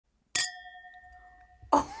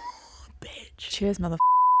Cheers, mother.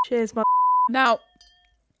 Cheers, mother. Now,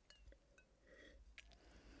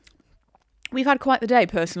 we've had quite the day,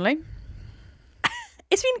 personally.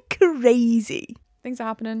 It's been crazy. Things are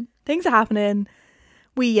happening. Things are happening.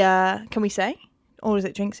 We, can we say? Or is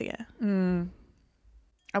it jinxing it?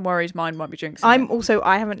 I'm worried mine might be jinxing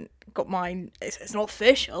I haven't got mine. It's not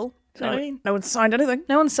official. Do you know what I mean? No one's signed anything.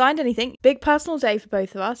 No one's signed anything. Big personal day for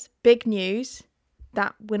both of us. Big news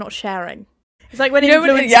that we're not sharing. It's like when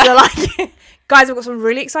influencers are like, guys, I've got some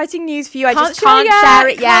really exciting news for you. I just can't share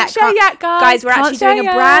it yet. Can't share yet, guys. Guys, we're actually doing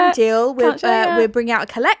a brand deal. We're bringing out a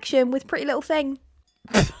collection with Pretty Little Thing.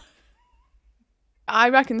 I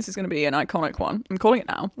reckon this is going to be an iconic one. I'm calling it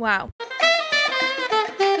now. Wow.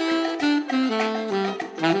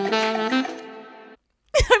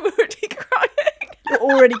 I'm already crying. You're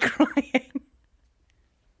already crying.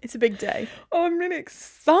 It's a big day. Oh, I'm really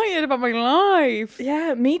excited about my life.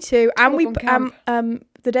 Yeah, me too. And we camp.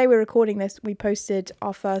 the day we're recording this, we posted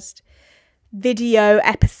our first video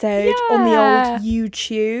episode on the old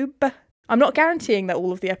YouTube. I'm not guaranteeing that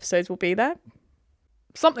all of the episodes will be there.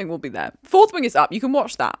 Something will be there. Fourth Wing is up. You can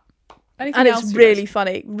watch that. Anything and else it's really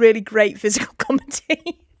funny. Really great physical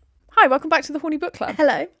comedy. Hi, welcome back to the H0rny Book Club.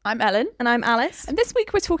 Hello. I'm Ellen. And I'm Alice. And this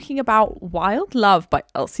week we're talking about Wild Love by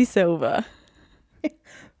Elsie Silver.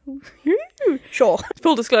 Sure.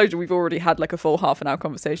 Full disclosure, we've already had like a full half an hour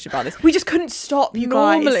conversation about this. We just couldn't stop, you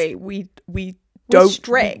guys. Normally, we don't...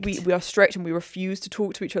 strict. We are strict and we refuse to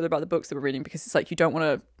talk to each other about the books that we're reading because it's like you don't want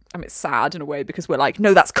to... I mean, it's sad in a way because we're like,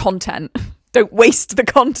 no, that's content. Don't waste the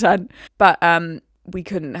content. But we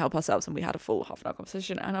couldn't help ourselves and we had a full half an hour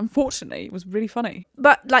conversation and unfortunately it was really funny.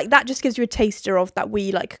 But like that just gives you a taster of that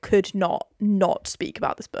we like could not speak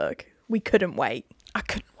about this book. We couldn't wait. I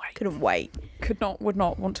couldn't wait. Couldn't wait. Would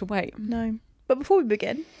not want to wait. No. But before we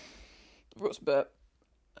begin... What's a burp?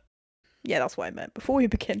 Yeah, that's what I meant. Before we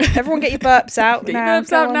begin, everyone get your burps out Get now. your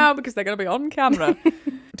burps out now because they're going to be on camera.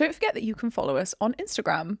 Don't forget that you can follow us on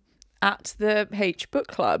Instagram at the H Book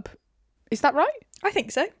Club. Is that right? I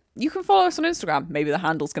think so. You can follow us on Instagram. Maybe the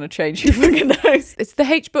handle's going to change. Who fucking knows? It's the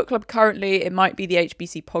H Book Club currently. It might be the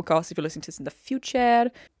HBC podcast if you're listening to this in the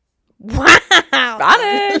future. Wow.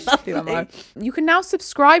 Spanish. Who am I? You can now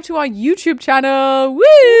subscribe to our YouTube channel.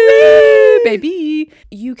 Woo! Baby.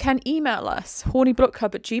 You can email us,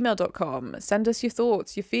 hornybookclub@gmail.com. Send us your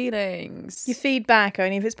thoughts, your feelings. Your feedback,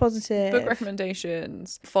 only if it's positive. Book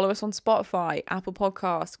recommendations. Follow us on Spotify, Apple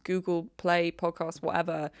Podcasts, Google Play Podcasts,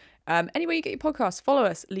 whatever. Anywhere you get your podcasts, follow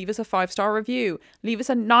us. Leave us a 5-star review. Leave us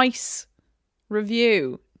a nice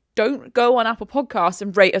review. Don't go on Apple Podcasts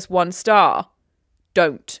and rate us 1 star.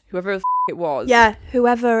 Don't. Whoever the it was. Yeah,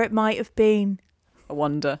 whoever it might have been. I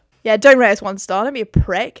wonder. Yeah, don't rate us 1 star. Don't be a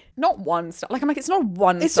prick. Not 1 star. Like, I'm like, it's not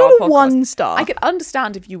 1 It's star not a podcast. 1 star. I could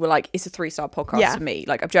understand if you were like, it's a 3-star podcast for me.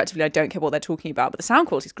 Like, objectively, I don't care what they're talking about, but the sound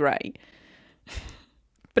quality is great.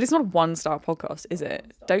 But it's not a 1-star podcast, is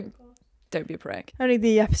it? Don't be a prick. Only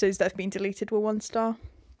the episodes that have been deleted were 1 star.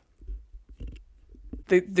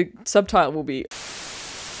 The subtitle will be...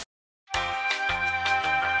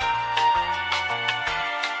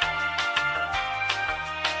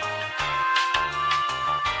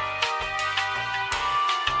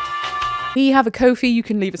 We have a Ko-fi. You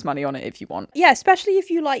can leave us money on it if you want. Yeah, especially if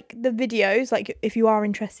you like the videos, like if you are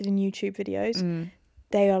interested in YouTube videos,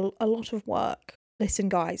 they are a lot of work. Listen,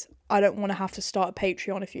 guys, I don't want to have to start a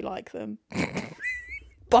Patreon if you like them.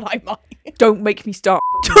 But I might. Don't make me start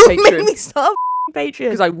Don't Patreon. make me start a Patreon.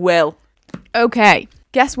 Because I will. Okay.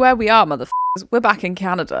 Guess where we are, motherfuckers? We're back in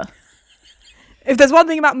Canada. If there's one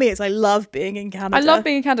thing about me, it's I love being in Canada. I love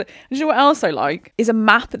being in Canada. And you know what else I like? Is a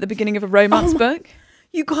map at the beginning of a romance book.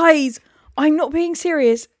 You guys... I'm not being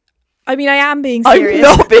serious. I mean, I am being serious.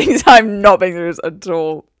 I'm not being serious at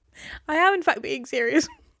all. I am, in fact, being serious.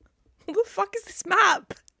 What the fuck is this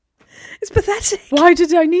map? It's pathetic. Why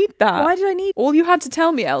did I need that? Why did I need... All you had to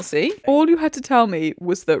tell me, Elsie, all you had to tell me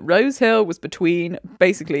was that Rose Hill was between,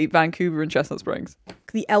 basically, Vancouver and Chestnut Springs.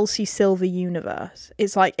 The Elsie Silver universe.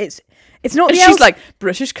 It's like, it's not And the she's like,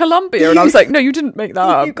 British Columbia. And I was like, no, you didn't make that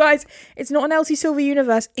up. You guys, it's not an Elsie Silver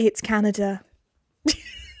universe. It's Canada.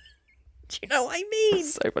 Do you know what I mean?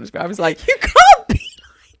 So funny. I was like, you can't be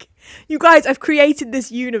like, you guys, I've created this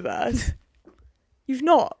universe. You've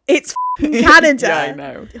not. It's Canada. Yeah, I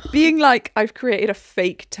know. Being like, I've created a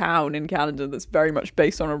fake town in Canada that's very much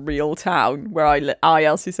based on a real town where I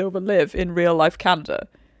Elsie Silver, live in real life Canada.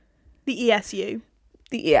 The ESU.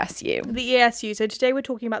 The ESU. The ESU. So today we're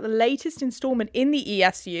talking about the latest installment in the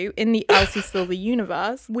ESU, in the Elsie Silver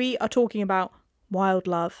universe. We are talking about Wild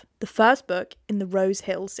Love, the first book in the Rose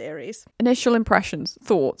Hill series. Initial impressions,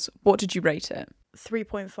 thoughts. What did you rate it?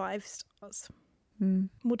 3.5 stars.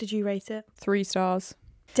 What did you rate it? 3 stars.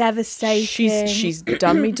 Devastating. She's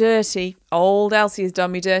done me dirty. Old Elsie has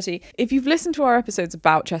done me dirty. If you've listened to our episodes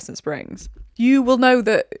about Chestnut Springs, you will know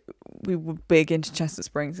that we were big into Chestnut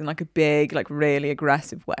Springs in like a big, like really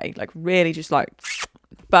aggressive way, like really just like.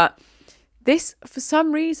 But this, for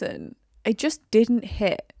some reason, it just didn't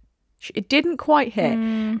hit. It didn't quite hit.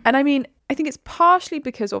 And I mean, I think it's partially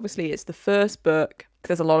because obviously it's the first book.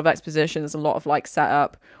 There's a lot of exposition. There's a lot of like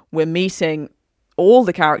setup. We're meeting all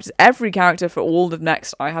the characters, every character for all the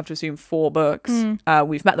next, I have to assume, 4 books.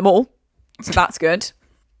 We've met them all, so that's good.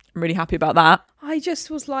 I'm really happy about that. I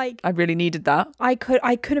just was like, I really needed that. I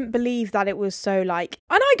couldn't believe that it was so like,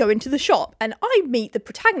 and I go into the shop and I meet the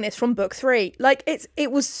protagonist from book 3. Like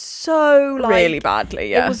it was so like Really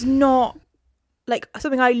badly, yeah. It was not like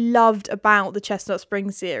something I loved about the Chestnut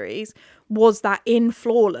Springs series was that in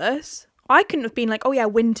Flawless, I couldn't have been like, oh yeah,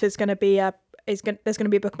 winter's going to be there's going to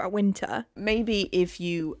be a book about winter. Maybe if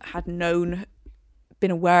you had been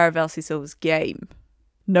aware of Elsie Silver's game,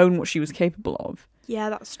 known what she was capable of.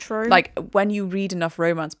 Yeah, that's true. Like when you read enough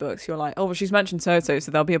romance books, you're like, oh, well, she's mentioned so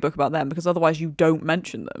there'll be a book about them, because otherwise you don't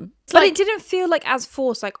mention them. But it didn't feel like as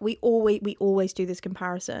forced. Like we always do this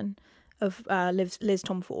comparison of Liz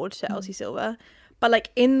Tom Ford to Elsie Silver. But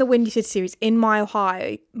like in the Windy City series, in Mile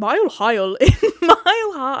High,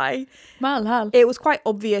 it was quite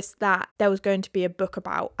obvious that there was going to be a book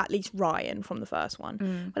about at least Ryan from the first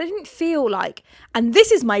one. But I didn't feel like, and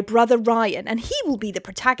this is my brother Ryan, and he will be the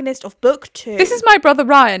protagonist of book 2. This is my brother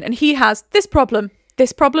Ryan, and he has this problem,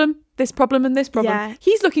 this problem, this problem, and this problem. Yeah.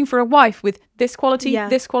 He's looking for a wife with this quality, Yeah.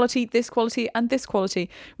 this quality, this quality, and this quality,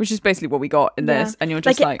 which is basically what we got in this. And you're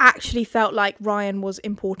just like it actually felt like Ryan was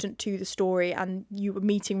important to the story, and you were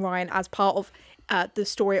meeting Ryan as part of the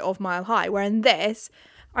story of Mile High. Where in this,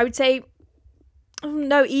 I would say,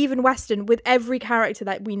 no, even Western, with every character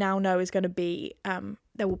that we now know is going to be,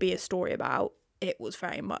 there will be a story about. It was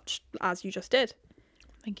very much as you just did.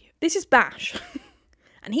 Thank you. This is Bash,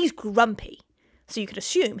 and he's grumpy. So you could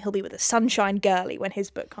assume he'll be with a sunshine girly when his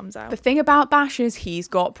book comes out. The thing about Bash is he's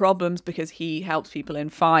got problems because he helps people in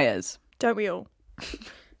fires. Don't we all?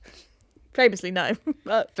 Famously, no.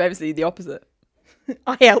 But Famously the opposite.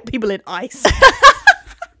 I help people in ice.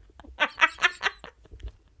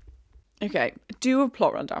 Okay, do a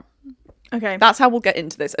plot rundown. Okay. That's how we'll get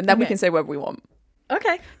into this, and then we Okay. can say whatever we want.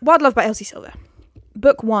 Okay. Wild Love by Elsie Silver.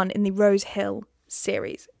 Book 1 in the Rose Hill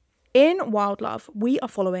series. In Wild Love, we are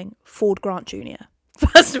following Ford Grant Jr.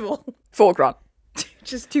 First of all. Ford Grant.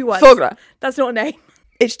 Just 2 words. Ford Grant. That's not a name.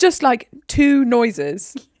 It's just like 2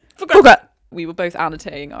 noises. Ford Grant. We were both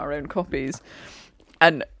annotating our own copies.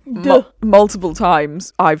 And Duh. multiple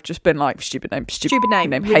times I've just been like, stupid name.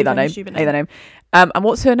 Really Hate that funny name. stupid Hate that name. And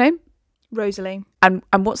what's her name? Rosalie. And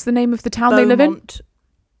what's the name of the town they live in? Beaumont.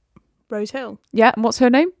 Rose Hill. Yeah, and what's her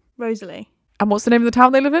name? Rosalie. And what's the name of the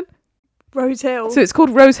town they live in? Rose Hill. So it's called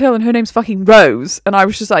Rose Hill and her name's fucking Rose. And I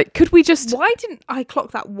was just like, could we just... Why didn't I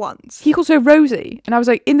clock that once? He calls her Rosie. And I was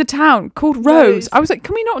like, in the town called Rose. I was like,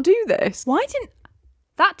 can we not do this? Why didn't...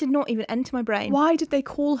 That did not even enter my brain. Why did they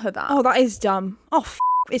call her that? Oh, that is dumb. Oh,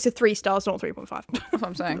 it's a 3 stars, not 3.5. That's what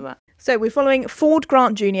I'm saying. So we're following Ford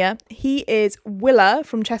Grant Jr. He is Willa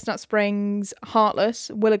from Chestnut Springs,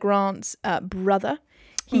 Heartless, Willa Grant's brother.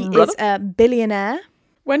 He is a billionaire.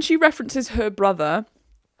 When she references her brother,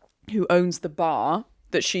 who owns the bar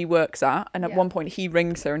that she works at, and at one point he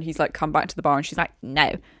rings her and he's like, come back to the bar, and she's like,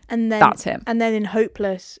 no. And then that's him. And then in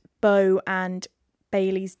Hopeless, Beau and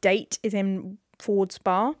Bailey's date is in Ford's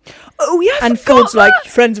bar. Oh yeah, and Ford's like,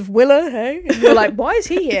 friends of Willa, hey? And you're like, why is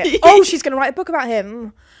he here? Oh, she's going to write a book about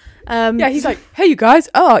him. Yeah, he's like, hey, you guys.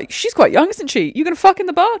 Oh, she's quite young, isn't she? You gonna fuck in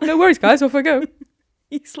the bar? No worries, guys. Off I go.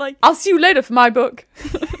 He's like, I'll see you later for my book.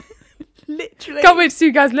 literally. Can't wait to see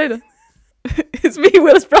you guys later. It's me,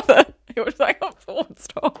 Will's brother. He was like, oh, Ford,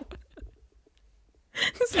 stop.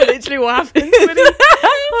 That's literally what happens.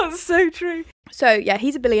 That's so true. So yeah,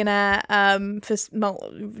 he's a billionaire for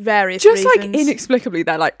various just reasons. like inexplicably,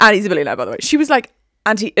 they're like, and he's a billionaire, by the way. She was like,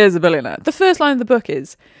 and he is a billionaire. The first line of the book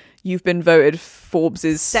is, you've been voted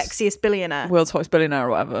Forbes's sexiest billionaire, world's hottest billionaire,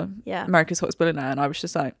 or whatever. Yeah, America's hottest billionaire. And I was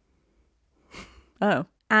just like, oh.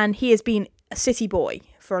 And he has been a city boy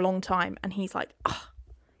for a long time, and he's like, oh,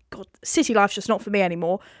 God, city life's just not for me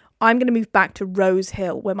anymore. I'm going to move back to Rose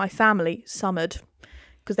Hill, where my family summered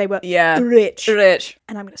because they were rich.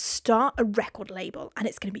 And I'm going to start a record label, and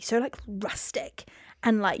it's going to be so like rustic.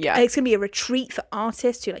 And like, it's going to be a retreat for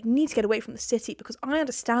artists who like need to get away from the city, because I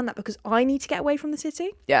understand that, because I need to get away from the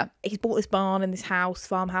city. Yeah. He's bought this barn and this house,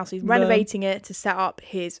 farmhouse. He's renovating it to set up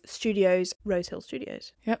his studios, Rose Hill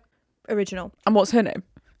Studios. Yep. Original. And what's her name?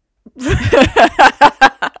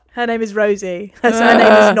 Her Her name is Rosie. Her name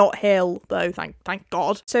is not Hill, though, thank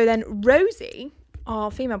God. So then Rosie,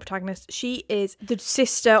 our female protagonist, she is the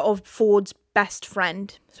sister of Ford's best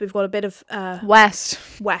friend. So we've got a bit of West.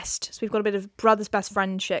 So we've got a bit of brother's best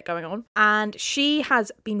friend shit going on. And she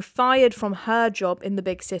has been fired from her job in the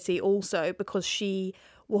big city also because she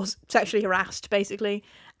was sexually harassed, basically.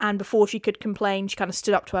 And before she could complain, she kind of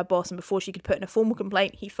stood up to her boss, and before she could put in a formal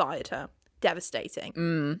complaint, he fired her.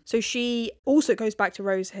 Devastating. So she also goes back to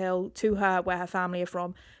Rose Hill, to where her family are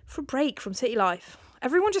from, for a break from city life.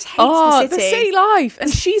 Everyone just hates the city. The city life. And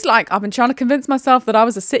she's like, I've been trying to convince myself that I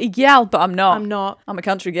was a city gal, but I'm not. I'm a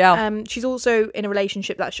country gal. She's also in a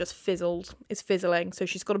relationship that's just fizzled. It's fizzling. So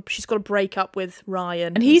she's got to break up with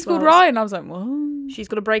Ryan. And he's called Ryan. I was like, what? She's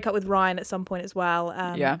got to break up with Ryan at some point as well.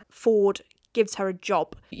 Ford gives her a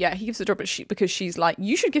job. Yeah, he gives her a job because she's like,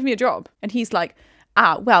 you should give me a job. And he's like,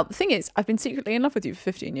 well, the thing is, I've been secretly in love with you for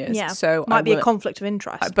 15 years. Yeah, so might be a conflict of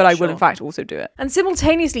interest. But I will, in fact, also do it. And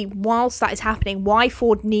simultaneously, whilst that is happening, why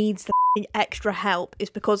Ford needs the extra help is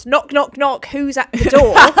because knock, knock, knock, who's at the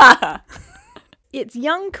door? It's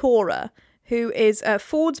young Cora, who is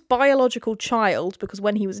Ford's biological child, because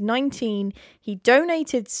when he was 19, he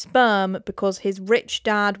donated sperm because his rich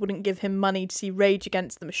dad wouldn't give him money to see Rage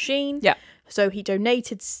Against the Machine. Yeah. So he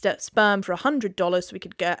donated sperm for $100 so he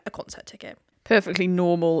could get a concert ticket. Perfectly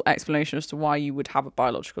normal explanation as to why you would have a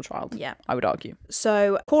biological child. Yeah. I would argue.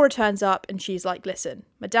 So Cora turns up and she's like, listen,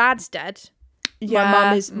 my dad's dead.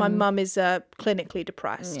 Yeah. My mum is clinically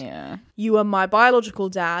depressed. Yeah. You are my biological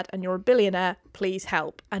dad and you're a billionaire. Please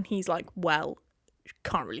help. And he's like, well,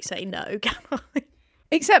 can't really say no, can I?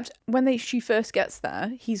 Except when she first gets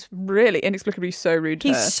there, he's really inexplicably so rude to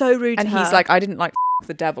her. He's so rude to her. And he's like, I didn't like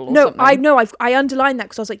the devil or something. I know. I underlined that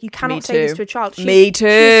because I was like, you cannot say this to a child. Me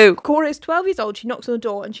too. Cora is 12 years old. She knocks on the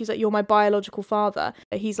door and she's like, you're my biological father.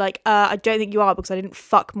 He's like, I don't think you are because I didn't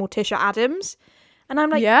fuck Morticia Adams. And I'm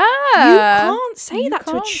like, yeah, you can't say that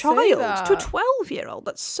to a child, to a 12-year-old.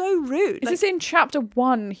 That's so rude. Is this in chapter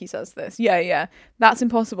 1 he says this? Yeah. That's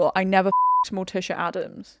impossible. I never f***ed Morticia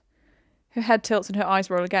Adams. Her head tilts and her eyes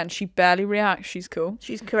roll again. She barely reacts. She's cool.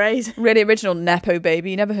 She's crazy. Really original Nepo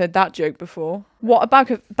baby. Never heard that joke before. What about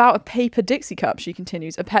a paper Dixie cup, she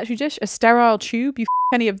continues. A Petri dish? A sterile tube? You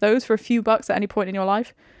f*** any of those for a few bucks at any point in your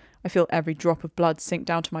life? I feel every drop of blood sink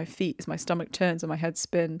down to my feet as my stomach turns and my head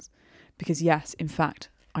spins. Because yes, in fact,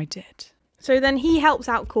 I did. So then he helps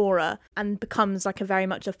out Cora and becomes like very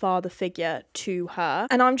much a father figure to her.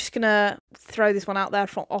 And I'm just going to throw this one out there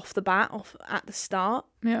from off the bat, at the start.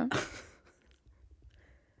 Yeah.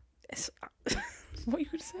 What are you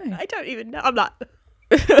going to say? I don't even know. I'm like...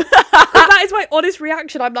 that is my honest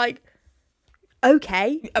reaction. I'm like,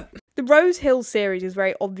 okay. The Rose Hill series is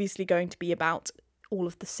very obviously going to be about all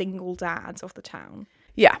of the single dads of the town.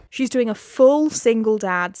 Yeah. She's doing a full single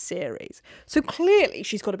dad series. So clearly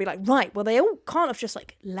she's got to be like, right, well, they all can't have just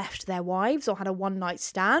like left their wives or had a one night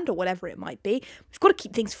stand or whatever it might be. We've got to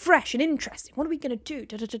keep things fresh and interesting. What are we going to do?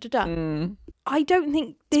 I don't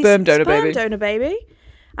think this sperm donor baby.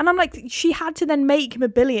 And I'm like, she had to then make him a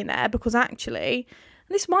billionaire because actually,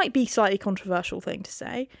 and this might be a slightly controversial thing to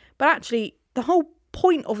say, but actually the whole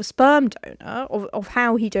point of a sperm donor, of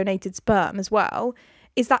how he donated sperm as well,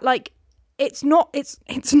 is that like, it's not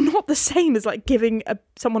the same as like giving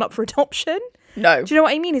someone up for adoption. No. Do you know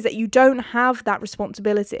what I mean? Is that you don't have that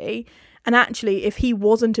responsibility. And actually, if he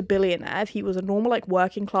wasn't a billionaire, if he was a normal like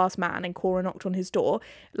working class man and Cora knocked on his door,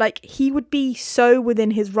 like he would be so within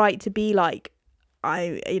his right to be like,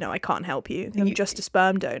 I can't help you. I'm just a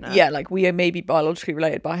sperm donor. Yeah, like we are maybe biologically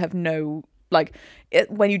related, but I have no like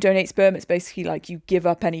when you donate sperm, it's basically like you give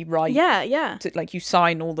up any right. Yeah. Like you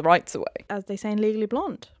sign all the rights away. As they say in Legally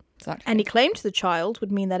Blonde. Exactly. Any claim to the child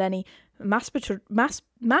would mean that any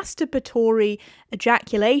masturbatory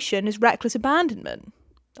ejaculation is reckless abandonment.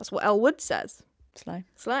 That's what Elwood says. Slay.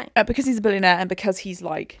 Because he's a billionaire and because he's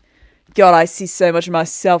like, God, I see so much of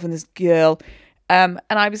myself in this girl. And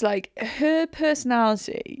I was like, her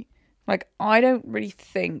personality, like, I don't really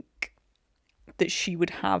think that she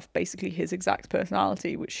would have basically his exact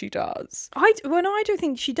personality, which she does. I don't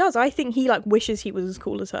think she does. I think he like wishes he was as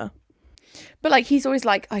cool as her. But like he's always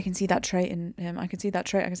like, I can see that trait in him. I can see that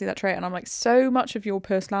trait. And I'm like, so much of your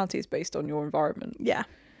personality is based on your environment. Yeah.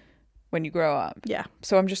 When you grow up. Yeah.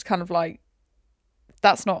 So I'm just kind of like,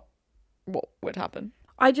 that's not what would happen.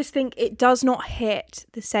 I just think it does not hit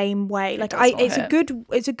the same way. Like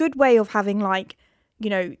it's a good way of having like, you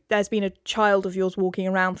know, there's been a child of yours walking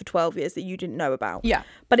around for 12 years that you didn't know about. Yeah.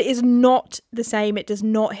 But it is not the same. It does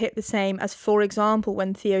not hit the same as, for example,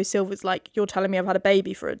 when Theo Silver's like, you're telling me I've had a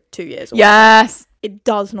baby for 2 years. Or yes. whatever. It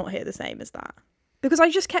does not hit the same as that. Because I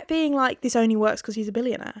just kept being like, this only works because he's a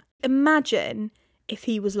billionaire. Imagine if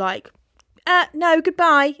he was like, no,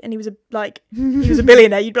 goodbye. And he was a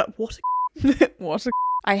billionaire. You'd be like, what What a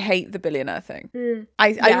I hate the billionaire thing. Mm.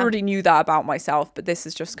 I already knew that about myself, but this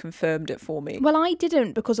has just confirmed it for me. Well, I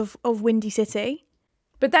didn't because of Windy City.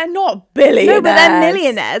 But they're not billionaires. No, but they're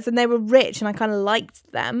millionaires and they were rich and I kind of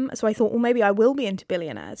liked them. So I thought, well, maybe I will be into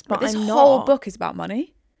billionaires. But this I'm whole not. book is about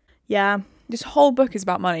money. Yeah. This whole book is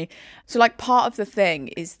about money. So like part of the thing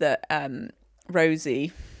is that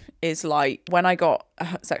Rosie is like, when I got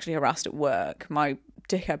sexually harassed at work, my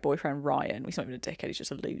dickhead boyfriend Ryan, he's not even a dickhead, he's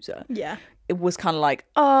just a loser. Yeah. It was kind of like,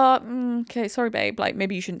 okay, sorry babe, like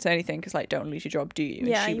maybe you shouldn't say anything because like don't lose your job, do you? And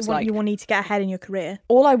Yeah, she was you want need to get ahead in your career.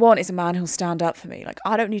 all I want is a man who'll stand up for me. Like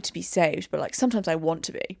I don't need to be saved, but like sometimes I want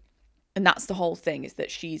to be. And that's the whole thing, is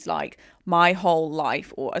that she's like, my whole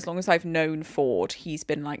life, or as long as I've known Ford, he's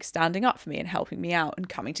been like standing up for me and helping me out and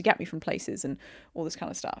coming to get me from places and all this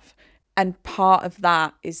kind of stuff. And part of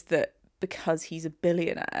that is that because he's a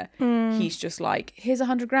billionaire, he's just like, here's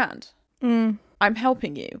 $100,000. I'm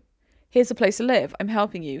helping you. Here's a place to live. I'm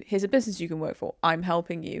helping you. Here's a business you can work for. I'm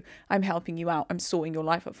helping you. I'm helping you out. I'm sorting your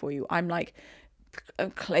life up for you. I'm like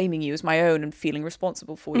claiming you as my own and feeling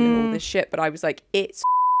responsible for you and all this shit. But I was like, it's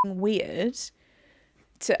weird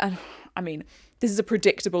to, I mean, this is a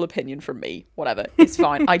predictable opinion from me. Whatever. It's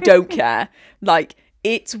fine. I don't care. Like,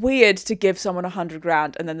 it's weird to give someone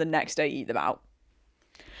 $100,000 and then the next day eat them out.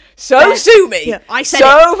 So sue me. Yeah, I said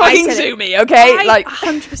so it. fucking I said sue it. me, okay? I Like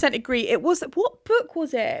 100% agree. It was, what book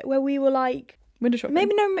was it where we were like, window shopping.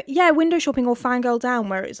 maybe window shopping or Fangirl Down,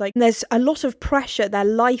 where it's like there's a lot of pressure. Their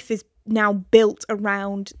life is now built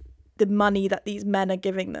around the money that these men are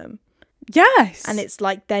giving them. Yes. And it's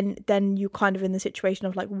like then you're kind of in the situation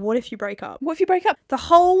of like, what if you break up? What if you break up? The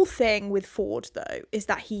whole thing with Ford though is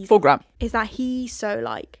that he's $4,000. is that he's so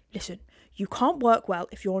like, listen, you can't work well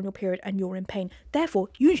if you're on your period and you're in pain. Therefore,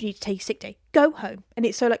 you need to take a sick day. Go home. And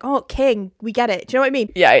it's so like, oh, King, we get it. Do you know what I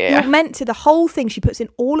mean? Yeah. You're meant to, the whole thing, she puts in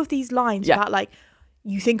all of these lines about like,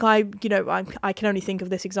 you think I can only think of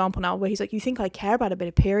this example now where he's like, you think I care about a bit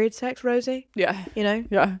of period sex, Rosie? Yeah. You know?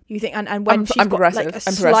 Yeah. You think, and when she's I'm got like a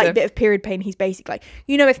slight bit of period pain, he's basically like,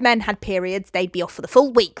 you know, if men had periods, they'd be off for the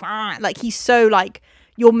full week. Like, he's so like,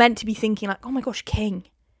 you're meant to be thinking like, oh my gosh, King.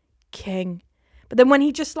 But then when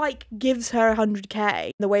he just like gives her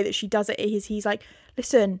 100K, the way that she does it is he's like,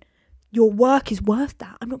 listen, your work is worth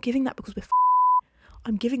that. I'm not giving that because we're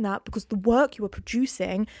I'm giving that because the work you are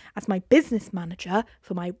producing as my business manager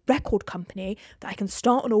for my record company that I can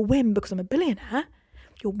start on a whim because I'm a billionaire,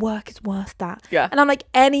 your work is worth that. Yeah. And I'm like,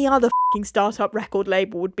 any other startup record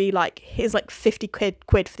label would be like, here's like 50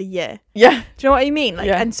 quid for the year. Yeah. Do you know what I mean? Like,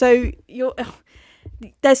 and so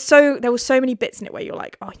there were so many bits in it where you're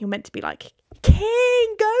like, oh, you're meant to be like,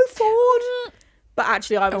 King, go Ford. But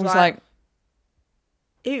actually I was like,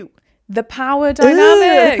 ew. The power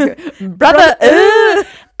dynamic. Brother.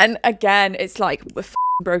 And again, it's like a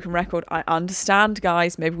broken record. I understand,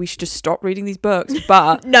 guys. Maybe we should just stop reading these books.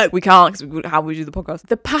 But no, we can't, because how we do the podcast.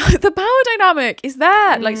 The power dynamic is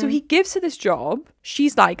there. Like, so he gives her this job.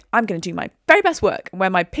 She's like, I'm going to do my very best work and wear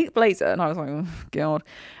my pink blazer. And I was like, oh, God.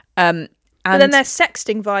 And but then they're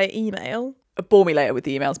sexting via email. Bore me later with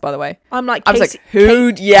the emails, by the way. I'm like, I was like,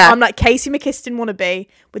 I'm like, Casey McKiston wannabe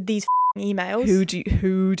with these emails.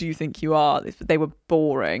 Who do you think you are? They were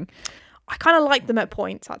boring. I kind of like them at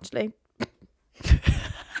points, actually.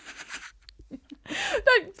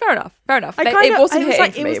 No, fair enough. It wasn't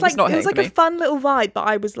hitting for me. It was like a fun little vibe, but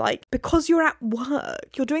I was like, because you're at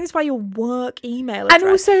work, you're doing this by your work email address.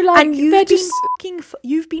 And also, like, and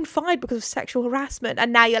you've been fired because of sexual harassment,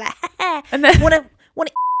 and now you're like, and then want to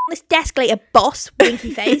this desk later, boss,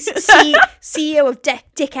 winky face, CEO of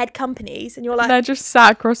dickhead companies, and you're like, they're just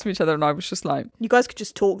sat across from each other, and I was just like, you guys could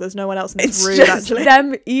just talk. There's no one else in this room. Just actually,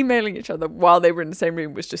 them emailing each other while they were in the same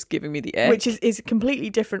room was just giving me the ick. Which is completely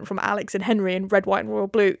different from Alex and Henry and Red, White, and Royal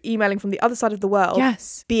Blue emailing from the other side of the world.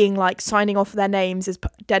 Yes, being like signing off their names as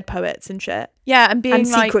dead poets and shit. Yeah, and being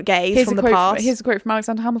like secret gays from the past. Here's a quote from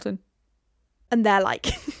Alexander Hamilton, and they're like,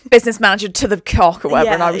 business manager to the cock or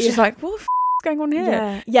whatever, and I was just like, what the going on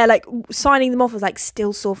here? Yeah, like signing them off as like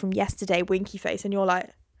still sore from yesterday, winky face, and you're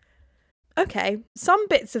like, okay. Some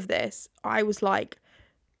bits of this I was like,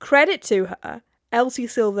 credit to her, Elsie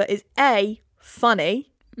Silver is A,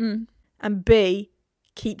 funny, and B,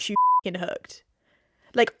 keeps you hooked.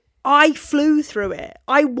 Like, I flew through it.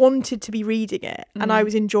 I wanted to be reading it and I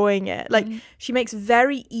was enjoying it. Like, she makes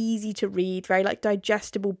very easy to read, very like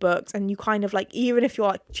digestible books, and you kind of like, even if you're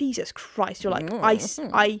like, Jesus Christ, you're like,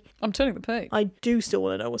 I'm turning the page. I do still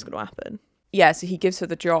want to know what's going to happen. Yeah, so he gives her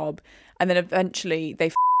the job, and then eventually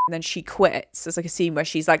they and then she quits. There's like a scene where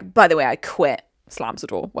she's like, by the way, I quit, slams the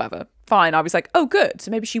door, whatever. Fine. I was like, oh, good.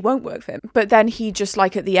 So maybe she won't work for him. But then he just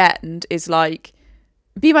like at the end is like,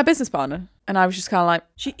 be my business partner. And I was just kind of like,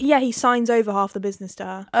 he signs over half the business to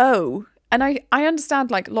her. oh. And I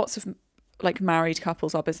understand like lots of like married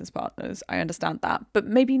couples are business partners. I understand that. But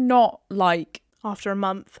maybe not like After a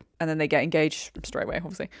month. and then they get engaged straight away,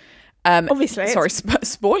 obviously. Obviously. Sorry,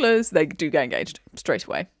 spoilers. They do get engaged straight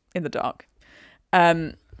away in the dark.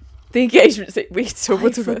 The engagement scene, I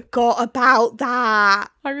forgot about that.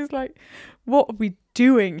 I was like, what are we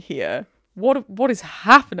doing here? What is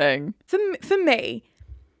happening? For me,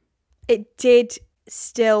 it did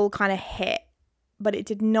still kind of hit, but it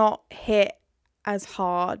did not hit as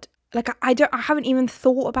hard. Like I haven't even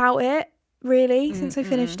thought about it really since I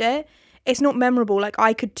finished it. It's not memorable. Like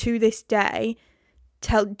I could to this day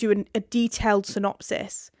do a detailed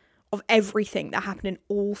synopsis of everything that happened in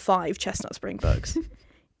all 5 Chestnut Spring books.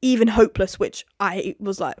 Even Hopeless, which I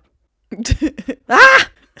was like,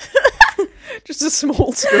 just a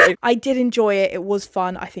small screen. I did enjoy it. It was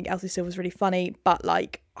fun. I think Elsie Silver was really funny, but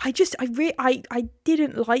like, I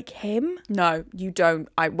didn't like him. No, you don't.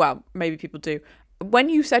 Well, maybe people do. When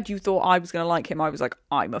you said you thought I was going to like him, I was like,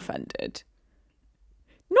 I'm offended.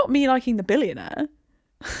 Not me liking the billionaire.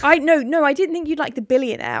 I didn't think you'd like the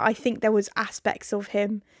billionaire. I think there was aspects of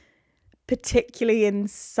him, particularly in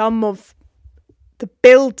some of the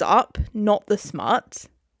build-up, not the smut,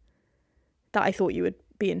 that I thought you would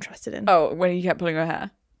be interested in. Oh, when he kept pulling her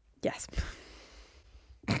hair? Yes.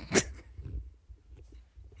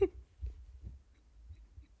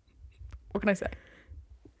 What can I say?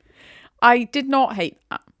 I did not hate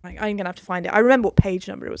that. I'm going to have to find it. I remember what page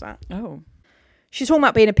number it was at. Oh. She's talking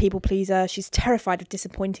about being a people pleaser. She's terrified of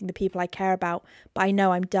disappointing the people I care about, but I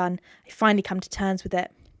know I'm done. I finally come to terms with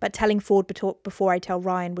it. But telling Ford before I tell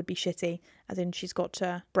Ryan would be shitty, as in she's got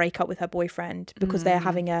to break up with her boyfriend because they're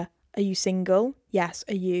having are you single? Yes.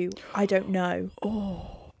 Are you? I don't know.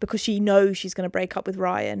 Oh. Because she knows she's going to break up with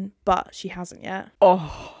Ryan, but she hasn't yet.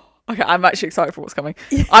 Oh. Okay, I'm actually excited for what's coming.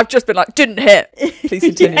 I've just been like, didn't hit. Please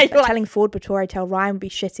continue. Telling Ford before I tell Ryan would be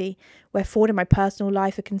shitty. Where Ford and my personal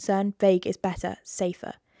life are concerned, vague is better,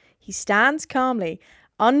 safer. He stands calmly,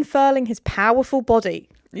 unfurling his powerful body.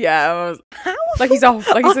 Yeah, Powerful? like he's a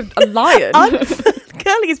lion.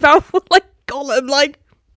 Curling his powerful like Gollum, like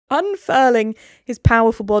unfurling his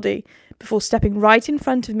powerful body before stepping right in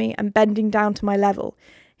front of me and bending down to my level.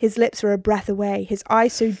 His lips are a breath away, his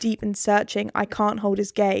eyes so deep and searching I can't hold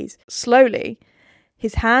his gaze. Slowly,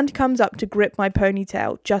 his hand comes up to grip my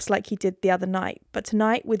ponytail, just like he did the other night. But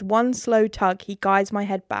tonight, with one slow tug, he guides my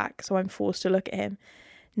head back, so I'm forced to look at him.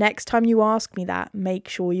 Next time you ask me that, make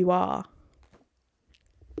sure you are.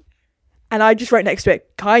 And I just wrote next to it,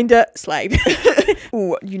 kinda slayed.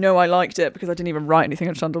 Ooh, you know I liked it because I didn't even write anything,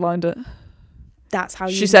 I just underlined it. That's how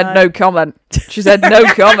you She said no comment. She said no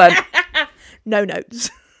comment. No notes.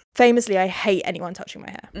 Famously, I hate anyone touching my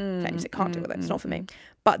hair. Famously, can't deal with it. It's not for me.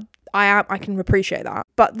 But I can appreciate that.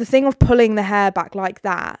 But the thing of pulling the hair back like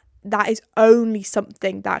that is only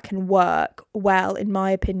something that can work well, in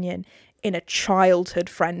my opinion, in a childhood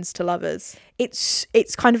friends to lovers.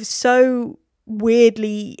 It's kind of so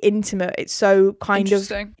weirdly intimate. It's so kind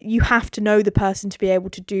of, you have to know the person to be able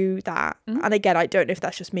to do that. And again, I don't know if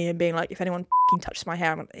that's just me and being like, if anyone f***ing touches my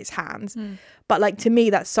hair, it's hands. But like, to me,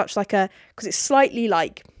 that's such like because it's slightly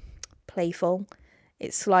like playful.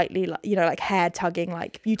 It's slightly like, you know, like hair tugging,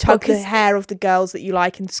 like you tug the hair of the girls that you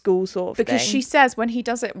like in school sort of thing. Because she says when he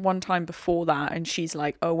does it one time before that, and she's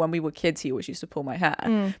like, oh, when we were kids, he always used to pull my hair.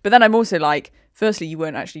 But then I'm also like, firstly, you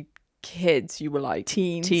weren't actually kids, you were like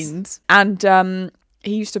teens. And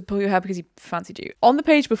he used to pull your hair because he fancied you. On the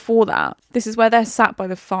page before that, this is where they're sat by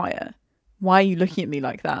the fire. Why are you looking at me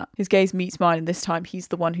like that? His gaze meets mine, and this time he's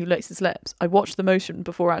the one who licks his lips. I watched the motion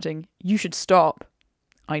before adding, you should stop.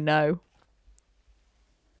 I know.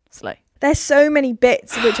 Slay. There's so many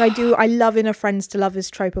bits which I love in a friends to lovers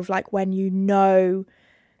trope of like when you know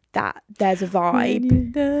that there's a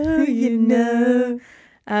vibe. You know.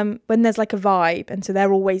 When there's like a vibe, and so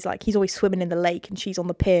they're always like, he's always swimming in the lake and she's on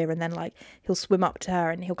the pier, and then like he'll swim up to her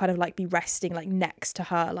and he'll kind of like be resting like next to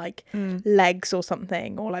her like legs or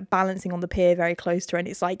something, or like balancing on the pier very close to her, and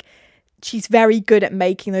it's like she's very good at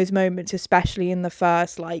making those moments, especially in the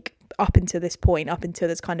first like up until this point, up until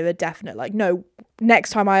there's kind of a definite like, no,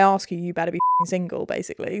 next time I ask you, you better be single,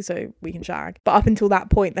 basically, so we can shag. But up until that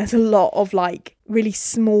point, there's a lot of like really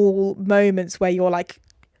small moments where you're like,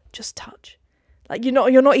 just touch. Like you're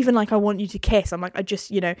not even like, I want you to kiss. I'm like, I just,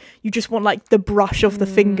 you know, you just want like the brush of the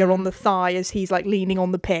finger on the thigh as he's like leaning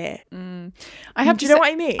on the pier. I have Do to you know say,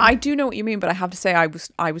 what I mean? I do know what you mean, but I have to say I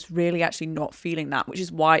was really actually not feeling that, which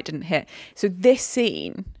is why it didn't hit. So this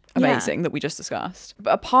scene, amazing, that we just discussed.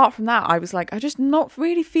 But apart from that, I was like, I'm just not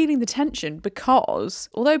really feeling the tension, because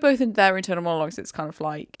although both in their internal monologues, it's kind of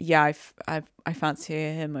like, yeah, I fancy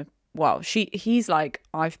him. He's like,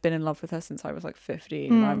 I've been in love with her since I was like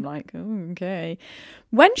 15. And I'm like, oh, okay.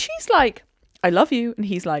 When she's like, I love you, and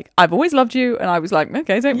he's like, I've always loved you, and I was like,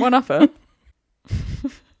 okay, don't one up her.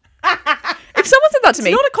 If someone said that to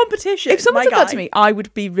me, it's not a competition. If someone said that to me, I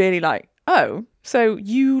would be really like, oh, so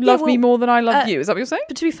you love me more than I love you? Is that what you're saying?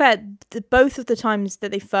 But to be fair, both of the times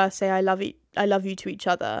that they first say I love you to each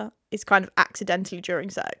other is kind of accidentally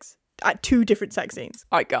during sex. At 2 different sex scenes.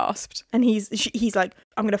 I gasped. And he's like,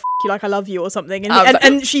 I'm gonna f you like I love you or something.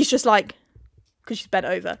 And she's just like, because she's bent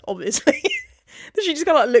over, obviously. She just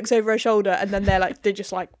kind of like looks over her shoulder, and then they're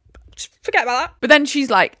just like, just forget about that. But then she's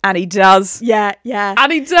like, and he does. Yeah.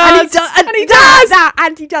 And he does. And he does that.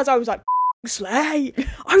 And he does. I was like, slay.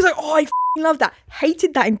 I was like, oh, I love that.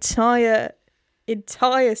 Hated that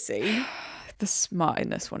entire scene. The smut in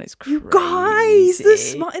this one is crazy. You guys, the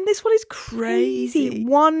smut in this one is crazy.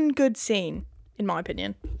 One good scene, in my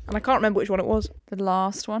opinion. And I can't remember which one it was. The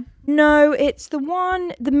last one? No, it's the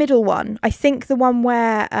middle one. I think the one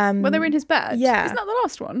where... when they were in his bed? Yeah. Isn't that the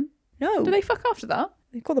last one? No. Do they fuck after that?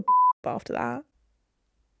 They got the after that.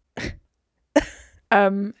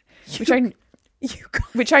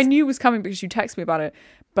 Which I knew was coming because you texted me about it,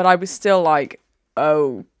 but I was still like,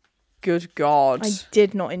 oh, good God. I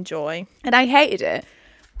did not enjoy. And I hated it,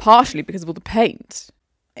 partially because of all the paint.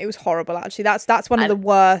 It was horrible, actually. That's one of the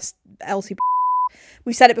worst Elsie.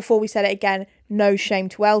 We said it before, we said it again. No shame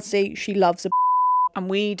to Elsie. She loves a and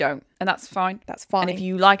we don't. And that's fine. That's fine. And if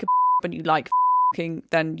you like a and you like fucking,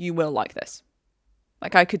 then you will like this.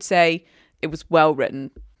 Like, I could say it was well written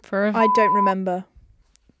for I don't remember.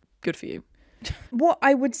 Good for you. What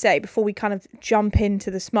I would say before we kind of jump into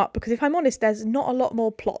the smut, because if I'm honest, there's not a lot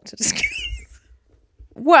more plot to discuss.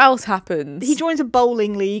 What else happens? He joins a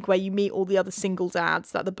bowling league where you meet all the other single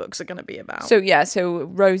dads that the books are going to be about. So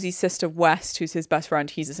Rosie's sister West, who's his best friend,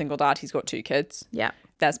 he's a single dad. He's got 2 kids. Yeah.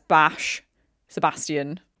 There's Bash,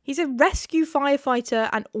 Sebastian. He's a rescue firefighter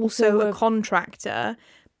and also a contractor.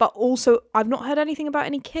 But also, I've not heard anything about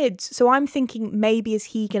any kids. So I'm thinking, maybe is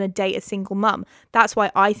he going to date a single mum? That's why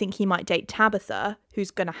I think he might date Tabitha, who's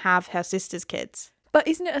going to have her sister's kids. But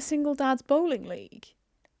isn't it a single dad's bowling league?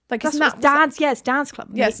 Like, That's isn't that dad's? Yes, dad's club.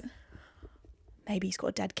 Yes. Maybe he's got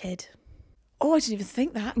a dead kid. Oh, I didn't even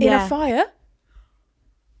think that. Yeah. In a fire.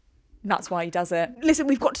 That's why he does it. Listen,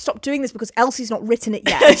 we've got to stop doing this because Elsie's not written it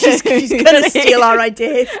yet. She's going to steal our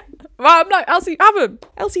ideas. Well, I'm like, Elsie, have him.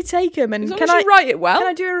 Elsie, take him. And can I write it well? Can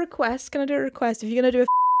I do a request? If you're going to do a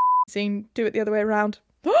scene, do it the other way around.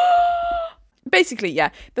 Basically, yeah.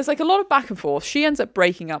 There's like a lot of back and forth. She ends up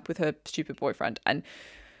breaking up with her stupid boyfriend. And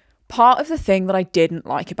part of the thing that I didn't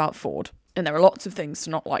like about Ford, and there are lots of things to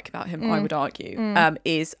not like about him, I would argue,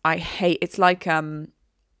 is I hate, it's like,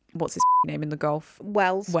 what's his name in the golf?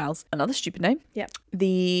 Wells. Another stupid name. Yeah.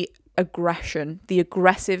 The aggression, the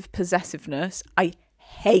aggressive possessiveness, I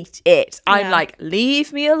hate it. I'm like,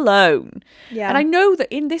 leave me alone. Yeah. And I know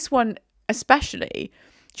that in this one especially,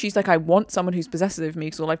 she's like, I want someone who's possessive of me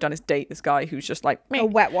because all I've done is date this guy who's just like a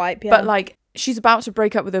wet wipe. Yeah. But like, she's about to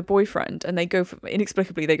break up with her boyfriend and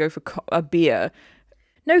inexplicably they go for a beer.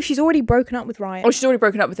 No, she's already broken up with Ryan. Oh, she's already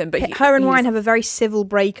broken up with him. But her and Ryan have a very civil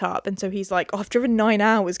breakup. And so he's like, oh, I've driven 9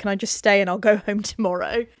 hours. Can I just stay and I'll go home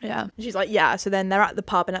tomorrow? Yeah. And she's like, yeah. So then they're at the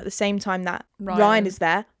pub. And at the same time that Ryan is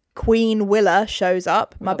there, Queen Willa shows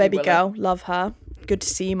up. My baby girl. Love her. Good to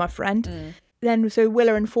see you, my friend. Then so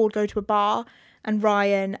Willa and Ford go to a bar. And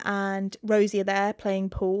Ryan and Rosie are there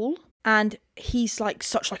playing pool. And he's like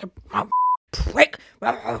such like a prick.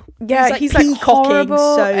 Yeah, he's like peacocking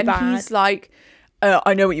so and bad. He's like,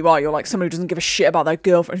 I know what you are. You're like someone who doesn't give a shit about their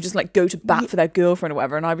girlfriend, who just like go to bat for their girlfriend or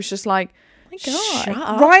whatever. And I was just like, oh my God. Shut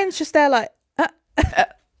up. Ryan's just there like,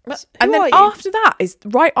 and then after that is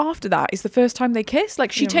the first time they kiss.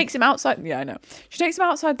 Like she takes him outside. Yeah, I know. She takes him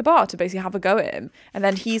outside the bar to basically have a go at him. And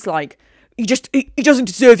then he's like, he doesn't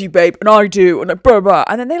deserve you, babe, and I do, and like, blah, blah.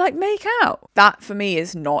 And then they like make out. That for me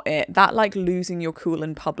is not it. That like losing your cool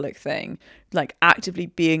in public thing, like actively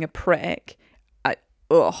being a prick.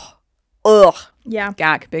 Yeah.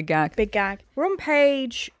 Big gag. We're on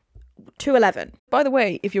page 211. By the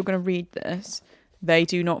way, if you're going to read this, they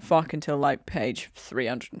do not fuck until like page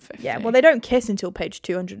 350. Yeah, well, they don't kiss until page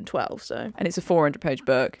 212, so. And it's a 400-page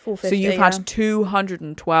book. 450, so you've had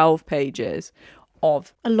 212 pages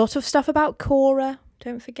of a lot of stuff about Cora,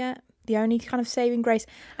 don't forget. The only kind of saving grace.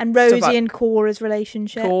 And Rosie and Cora's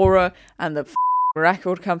relationship. Cora and the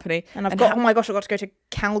record company. And oh my gosh, I've got to go to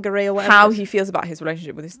Calgary or whatever. How he feels about his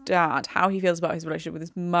relationship with his dad, how he feels about his relationship with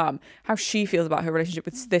his mum, how she feels about her relationship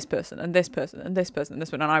with this person and this person and this person and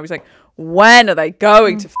this one. And I was like, when are they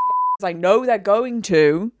going to I know they're going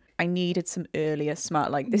to. I needed some earlier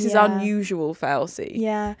smut. Like, this is unusual for Elsie.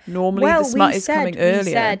 Yeah. Normally the smut is coming earlier.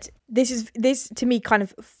 We said, this to me kind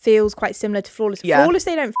of feels quite similar to Flawless. Yeah. Flawless,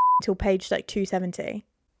 they don't until page like 270.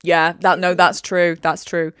 Yeah, that's true. That's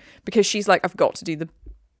true. Because she's like, I've got to do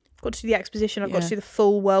the exposition. I've got to do the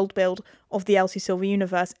full world build of the Elsie Silver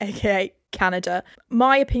universe, aka Canada.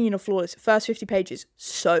 My opinion of Flawless, first 50 pages,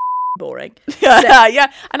 so boring. Yeah.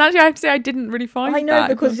 And actually, I have to say, I didn't really find I know, that.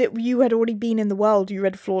 because you had already been in the world. You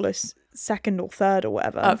read Flawless second or third or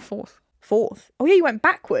whatever. Fourth. Oh yeah, you went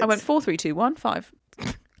backwards. I went 4, 3, 2, 1, 5.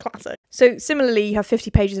 Classic. So similarly, you have 50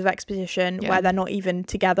 pages of exposition where they're not even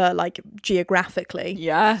together, like geographically.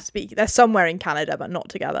 Yeah. They're somewhere in Canada, but not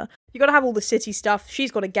together. You got to have all the city stuff.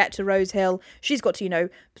 She's got to get to Rose Hill. She's got to,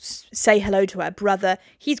 say hello to her brother.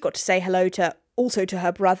 He's got to say hello to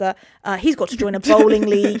her brother. He's got to join a bowling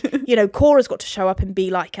league. Cora's got to show up and be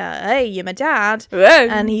like, hey, you're my dad.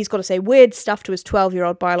 And he's got to say weird stuff to his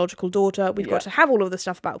 12-year-old biological daughter. We've got to have all of the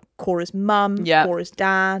stuff about Cora's mum, Cora's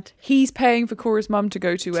dad. He's paying for Cora's mum to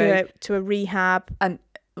go to a rehab. And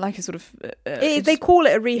like a sort of... they call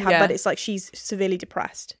it a rehab, but it's like she's severely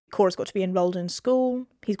depressed. Cora's got to be enrolled in school.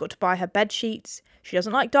 He's got to buy her bed sheets. She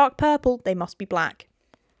doesn't like dark purple. They must be black.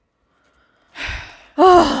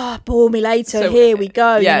 Bore me later. So, here we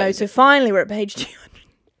go. So finally we're at page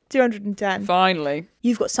 210. Finally.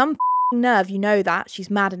 You've got some nerve, that. She's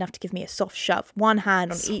mad enough to give me a soft shove. One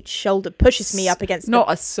hand on each shoulder pushes me up against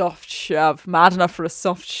a soft shove. Mad enough for a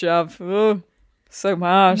soft shove. Ugh. So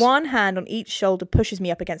mad. One hand on each shoulder pushes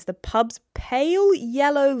me up against the pub's pale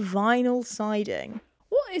yellow vinyl siding.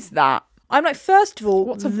 What is that? I'm like, first of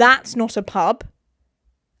all, that's not a pub.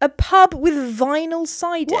 A pub with vinyl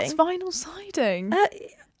siding. What's vinyl siding?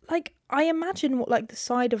 I imagine what the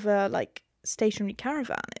side of a stationary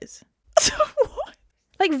caravan is. What?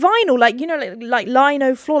 Like vinyl, like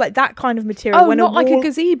lino floor, like that kind of material. Oh, not like a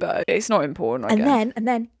gazebo. It's not important. And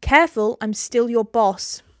then, careful, I'm still your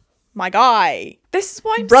boss, my guy. This is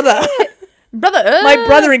why I'm brother, brother, my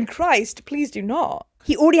brother in Christ. Please do not.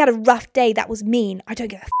 He already had a rough day. That was mean. I don't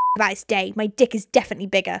give a about his day. My dick is definitely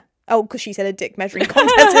bigger. Oh, because she said a dick measuring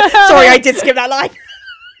contest. Sorry, I did skip that line.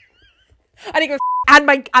 I didn't go. And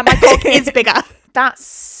my cock is bigger. That's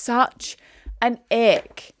such an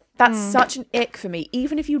ick. That's such an ick for me.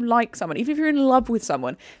 Even if you like someone, even if you're in love with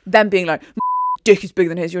someone, them being like, dick is bigger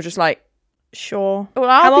than his, you're just like, sure. Well,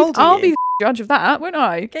 I'll be the judge of that, won't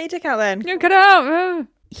I? Get your dick out then. You get out.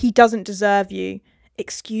 He doesn't deserve you.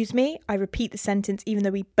 Excuse me? I repeat the sentence even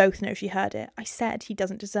though we both know she heard it. I said he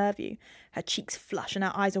doesn't deserve you. Her cheeks flush and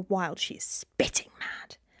her eyes are wild. She is spitting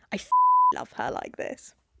mad. I love her like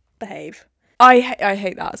this. Behave. I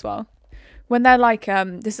hate that as well. When they're like,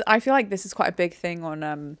 this, I feel like this is quite a big thing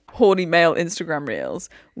on horny male Instagram reels,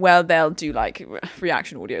 where they'll do like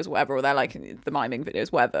reaction audios, or whatever, or they're like the miming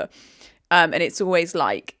videos, whatever. And it's always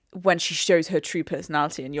like when she shows her true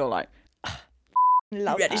personality, and you're like,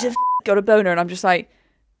 love ready her. to got a boner, and I'm just like,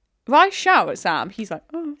 if I shout at Sam, he's like,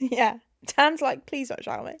 oh yeah. Dan's like, please don't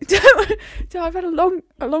shout at me. I've had a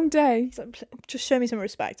long day. He's like, just show me some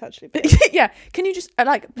respect, actually. Yeah, can you just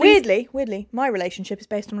like please? Weirdly, my relationship is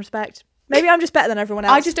based on respect. Maybe I'm just better than everyone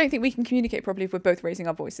else. I just don't think we can communicate properly if we're both raising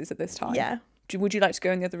our voices at this time. Yeah. Would you like to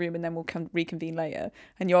go in the other room and then we'll reconvene later?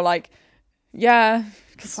 And you're like, yeah,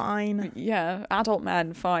 fine. Yeah, adult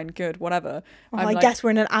men, fine, good, whatever. Well, I guess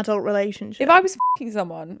we're in an adult relationship. If I was f***ing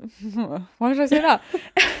someone, why did I say that?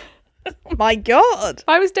 Oh my God. If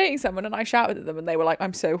I was dating someone and I shouted at them and they were like,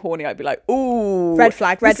 I'm so horny, I'd be like, ooh. Red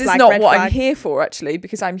flag. This is not what I'm here for, actually,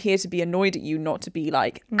 because I'm here to be annoyed at you, not to be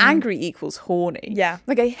like, angry equals horny. Yeah.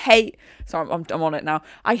 Like I hate, sorry, I'm on it now.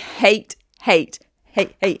 I hate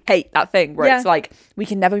that thing where it's like, we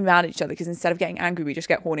can never be mad at each other because instead of getting angry, we just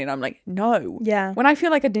get horny. And I'm like, no. Yeah. When I feel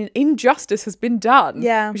like an injustice has been done,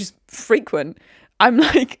 which is frequent, I'm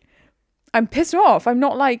like, I'm pissed off. I'm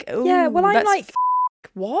not like, ooh, yeah, well, I'm like,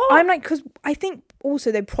 what? I'm like, because I think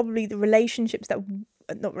also they're probably the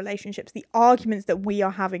the arguments that we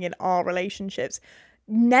are having in our relationships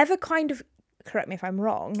never kind of, correct me if I'm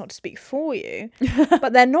wrong, not to speak for you,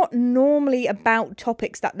 but they're not normally about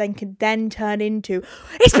topics that then can then turn into,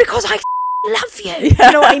 it's because I love you.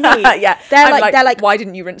 You know what I mean? Yeah. They're like, why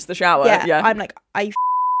didn't you rinse the shower? Yeah. I'm like, I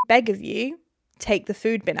beg of you, take the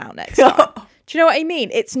food bin out next time. Do you know what I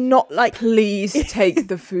mean? It's not like, please take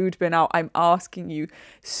the food bin out. I'm asking you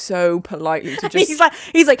so politely to just. He's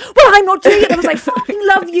like, well, I'm not doing it. I was like, fucking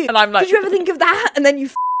love you. And I'm like, did you ever think of that? And then you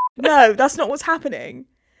No, that's not what's happening.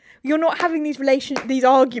 You're not having these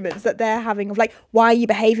arguments that they're having of like, why are you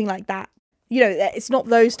behaving like that? You know, it's not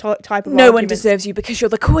those type of arguments. No one deserves you because you're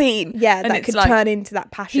the queen. Yeah, and that could turn into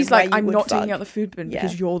that passion. He's like, I'm not taking out the food bin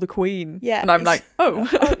because you're the queen. Yeah. And I'm like, oh.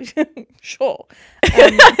 Sure.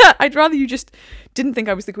 I'd rather you just didn't think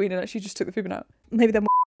I was the queen and actually just took the food bin out. Maybe they're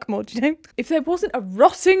more, do you know? If there wasn't a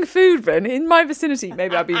rotting food bin in my vicinity,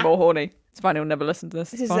 maybe I'd be more horny. It's fine, he'll never listen to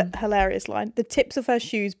this. This is a hilarious line. The tips of her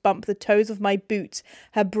shoes bump the toes of my boots,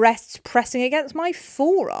 her breasts pressing against my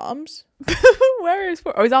forearms. Where is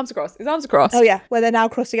his arms across? His arms across. Oh yeah, where they're now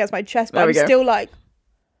crossed against my chest, but I'm still like,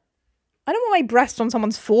 I don't want my breasts on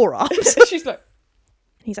someone's forearms. She's like,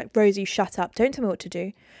 he's like, Rosie, shut up. Don't tell me what to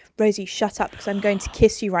do. Rosie, shut up, because I'm going to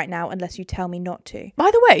kiss you right now unless you tell me not to.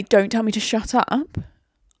 By the way, don't tell me to shut up.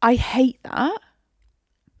 I hate that.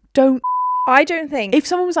 I don't think if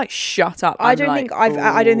someone was like, shut up, I don't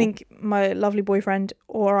think my lovely boyfriend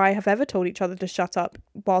or I have ever told each other to shut up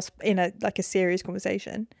whilst in a serious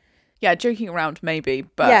conversation. Yeah, joking around maybe,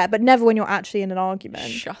 but yeah, but never when you're actually in an argument.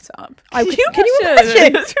 Shut up. Can you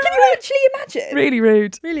imagine? Can you actually imagine? Really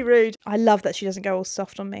rude. Really rude. I love that she doesn't go all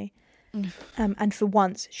soft on me. And for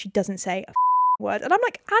once, she doesn't say a word. And I'm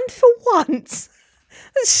like, and for once?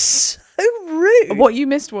 That's so rude. What you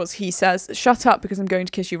missed was he says, shut up because I'm going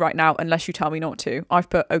to kiss you right now unless you tell me not to. I've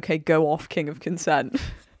put, okay, go off, king of consent.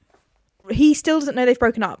 He still doesn't know they've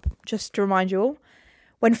broken up, just to remind you all.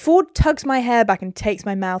 When Ford tugs my hair back and takes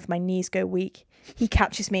my mouth, my knees go weak. He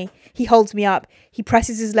catches me. He holds me up. He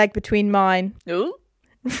presses his leg between mine. Ooh.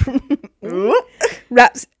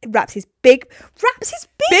 wraps his big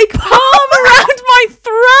palm around my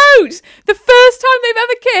throat. The first time they've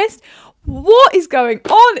ever kissed. What is going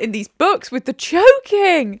on in these books with the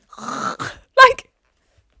choking? Like,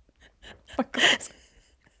 oh my God.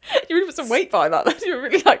 You really put some weight behind that. You were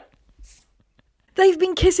really like. They've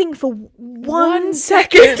been kissing for 1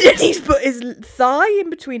 second and he's put his thigh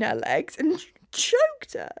in between her legs and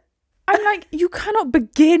choked her. I'm like, you cannot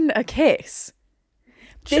begin a kiss.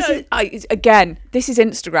 This is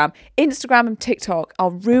Instagram. Instagram and TikTok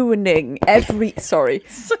are ruining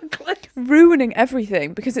ruining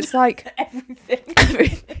everything because it's like everything.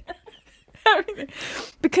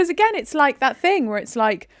 Because again, it's like that thing where it's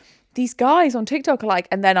like these guys on TikTok are like,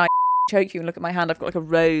 and then I choke you and look at my hand. I've got like a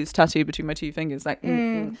rose tattooed between my two fingers. Like, That,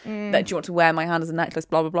 do you want to wear my hand as a necklace?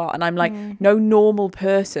 Blah blah blah. And I'm like, no normal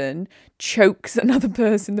person chokes another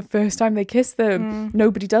person the first time they kiss them.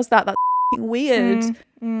 Nobody does that. That's weird.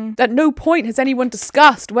 At no point has anyone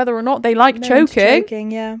discussed whether or not they like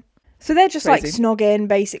choking. Yeah. So they're just Crazy. like snogging,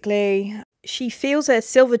 basically. She feels a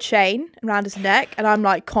silver chain around his neck, and I'm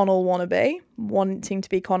like Connell wannabe, wanting to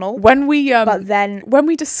be Connell. When we but then when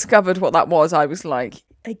we discovered what that was, I was like,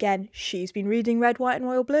 again, she's been reading Red, White, and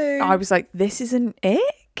Royal Blue. I was like, this is an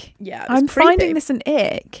ick. Yeah, I'm creepy. finding this an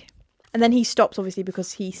ick. And then he stops, obviously,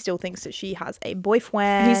 because he still thinks that she has a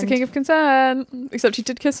boyfriend. He's the king of consent. Except he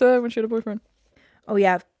did kiss her when she had a boyfriend. Oh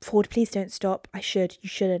yeah, Ford, please don't stop. I should. You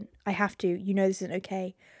shouldn't. I have to. You know this isn't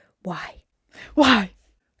okay. Why?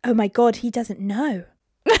 Oh my God, he doesn't know.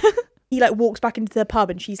 He like walks back into the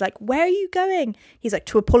pub and she's like, where are you going? He's like,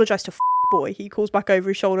 to apologise to boy. He calls back over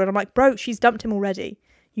his shoulder and I'm like, bro, she's dumped him already.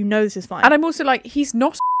 You know this is fine. And I'm also like, he's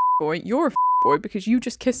not a boy. You're a boy because you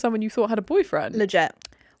just kissed someone you thought had a boyfriend. Legit.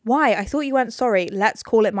 Why? I thought you weren't sorry. Let's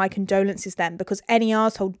call it my condolences then, because any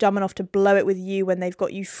arsehole dumb enough to blow it with you when they've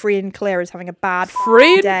got you free and clear is having a bad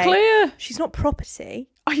free day. And clear? She's not property.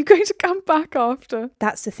 Are you going to come back after?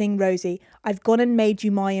 That's the thing, Rosie. I've gone and made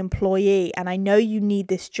you my employee, and I know you need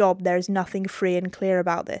this job. There is nothing free and clear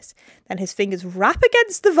about this. Then his fingers rap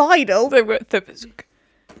against the vinyl.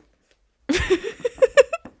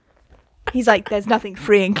 He's like, there's nothing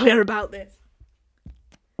free and clear about this.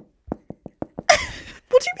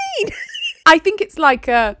 What do you mean? I think it's like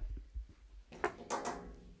a...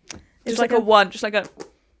 It's like a one, just like a...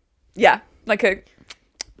 Yeah, like a...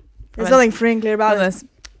 There's nothing free and clear about this.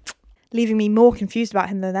 Leaving me more confused about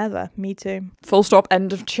him than ever. Me too. Full stop,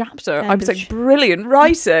 end of chapter. I was like, brilliant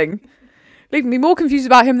writing. Leaving me more confused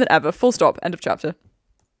about him than ever. Full stop, end of chapter.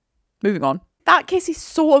 Moving on. That kiss is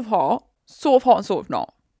sort of hot and sort of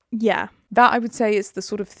not. Yeah. That I would say is the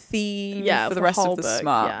sort of theme for the rest of the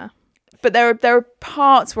smart. Yeah. But there are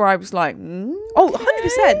parts where I was like, oh,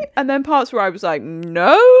 100%. And then parts where I was like,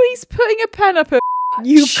 no, he's putting a pen up her.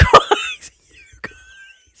 You guys.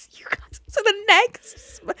 So the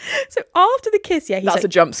next, so after the kiss, yeah, he's that's like, a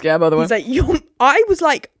jump scare, by the way. He's like, I was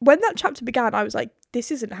like, when that chapter began, I was like,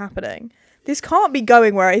 this isn't happening. This can't be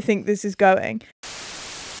going where I think this is going.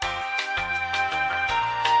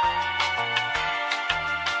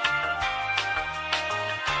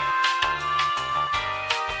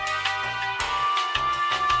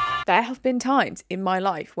 There have been times in my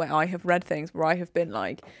life where I have read things where I have been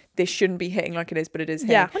like, this shouldn't be hitting like it is, but it is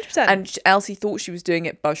hitting. Yeah, 100%. And Elsie thought she was doing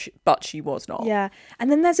it, but she was not. Yeah.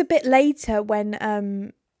 And then there's a bit later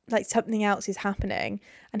when like something else is happening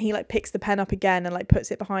and he like picks the pen up again and like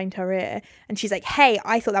puts it behind her ear and she's like, hey,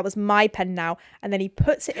 I thought that was my pen now. And then he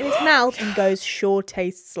puts it in his mouth and goes, sure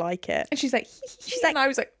tastes like it. And she's like, and I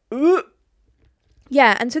was like, ugh.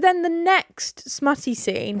 Yeah. And so then the next smutty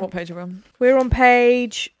scene. What page are we on? We're on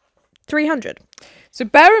page 300. So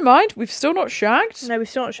bear in mind, we've still not shagged. No, we've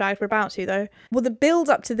still not shagged. We're about to, though. Well, the build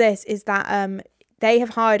up to this is that they have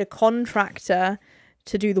hired a contractor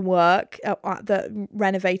to do the work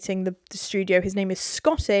renovating the studio. His name is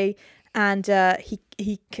Scotty, and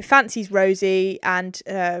he fancies Rosie, and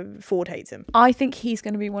Ford hates him. I think he's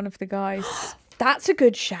going to be one of the guys. That's a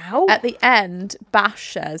good shout. At the end,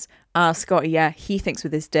 Bash says, Scotty, yeah, he thinks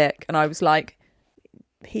with his dick. And I was like,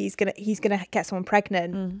 he's gonna get someone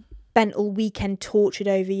pregnant. Spent all weekend tortured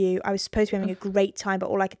over you. I was supposed to be having a great time, but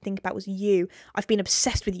all I could think about was you. I've been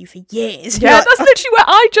obsessed with you for years. Yeah, that's literally where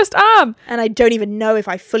I just am. And I don't even know if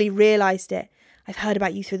I fully realised it. I've heard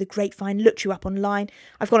about you through the grapevine, looked you up online.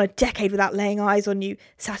 I've gone a decade without laying eyes on you,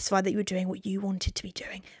 satisfied that you were doing what you wanted to be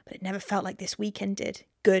doing, but it never felt like this weekend did.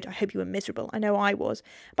 Good, I hope you were miserable. I know I was.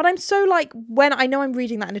 But I'm so like, when I know I'm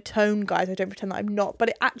reading that in a tone, guys, I don't pretend that I'm not, but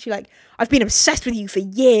it actually like, I've been obsessed with you for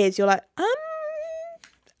years. You're like,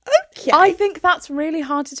 okay. I think that's really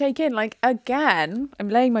hard to take in. Like, again, I'm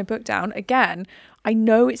laying my book down. Again, I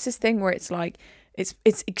know it's this thing where it's like, it's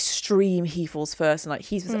extreme. He falls first, and like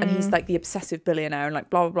he's like the obsessive billionaire, and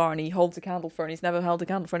like blah blah blah, and he holds a candle for her, and he's never held a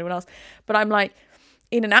candle for anyone else. But I'm like,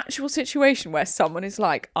 in an actual situation where someone is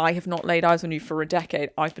like, I have not laid eyes on you for a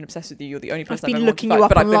decade. I've been obsessed with you. You're the only person I've been looking you up,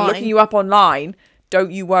 but I've been looking you up online.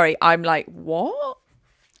 Don't you worry. I'm like, what?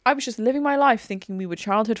 I was just living my life thinking we were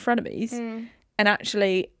childhood frenemies. And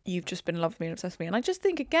actually, you've just been in love with me and obsessed with me. And I just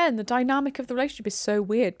think, again, the dynamic of the relationship is so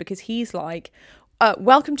weird because he's like,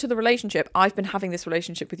 welcome to the relationship. I've been having this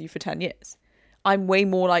relationship with you for 10 years. I'm way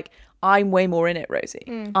more in it,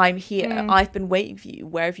 Rosie. I'm here. I've been waiting for you.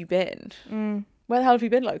 Where have you been? Where the hell have you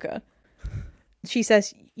been, Loca? She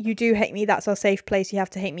says, you do hate me. That's our safe place. You have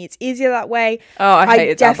to hate me. It's easier that way. Oh,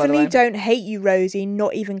 I definitely don't hate you, Rosie.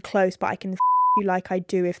 Not even close, but I can you like I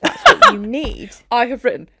do if that's what you need. I have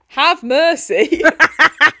written, have mercy.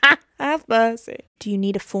 Have mercy. Do you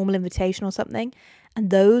need a formal invitation or something? And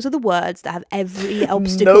those are the words that have every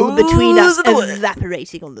obstacle between us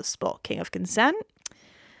evaporating on the spot. King of consent.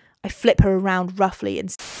 I flip her around roughly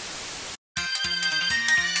and...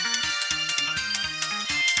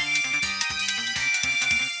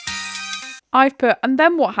 I've put, and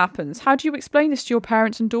then what happens? How do you explain this to your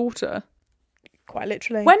parents and daughter? Quite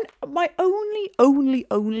literally. When my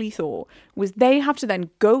only thought was they have to then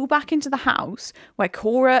go back into the house where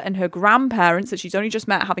Cora and her grandparents that she's only just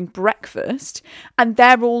met are having breakfast, and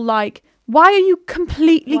they're all like, why are you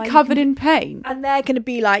completely covered in paint? And they're going to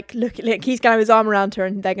be like, look, he's going to have his arm around her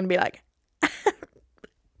and they're going to be like,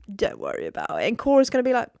 don't worry about it. And Cora's going to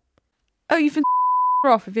be like, oh, you've been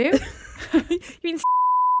off, have you? You've been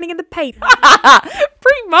in the paint.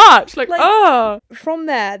 Pretty much. Like, oh. From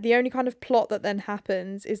there, the only kind of plot that then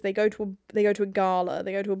happens is they go to a gala,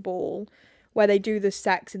 they go to a ball where they do the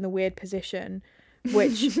sex in the weird position,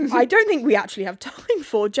 which I don't think we actually have time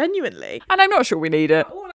for, genuinely. And I'm not sure we need it.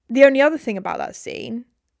 The only other thing about that scene,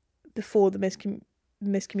 before the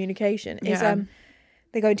miscommunication, is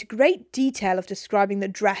they go into great detail of describing the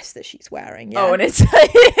dress that she's wearing. Yeah? Oh, and it's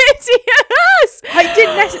hideous. I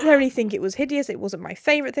didn't necessarily think it was hideous. It wasn't my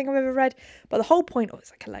favourite thing I've ever read. But the whole point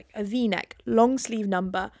was like a V-neck, long sleeve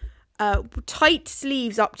number, tight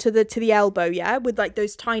sleeves up to the elbow, yeah, with like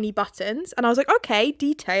those tiny buttons. And I was like, okay,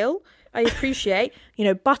 detail. I appreciate,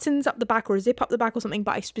 buttons up the back or a zip up the back or something.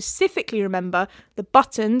 But I specifically remember the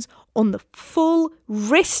buttons on the full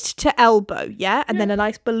wrist to elbow, yeah? And then a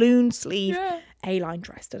nice balloon sleeve, A-line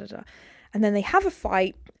dress, da-da-da. And then they have a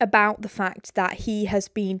fight about the fact that he has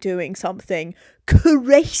been doing something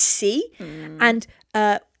crazy. And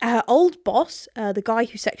her old boss, the guy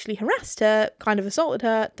who sexually harassed her, kind of assaulted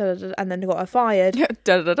her, and then got her fired.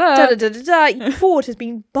 Ford has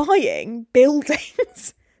been buying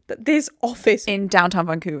buildings that this office... in downtown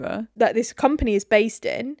Vancouver. That this company is based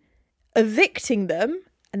in, evicting them,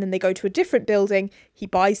 and then they go to a different building. He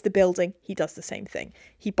buys the building. He does the same thing.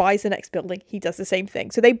 He buys the next building. He does the same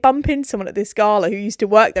thing. So they bump into someone at this gala who used to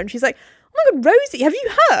work there. And she's like, oh my God, Rosie, have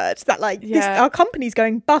you heard that our company's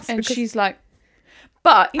going bust? And she's like,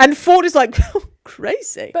 but... And Ford is like,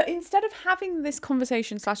 crazy. But instead of having this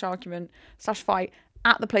conversation /argument/fight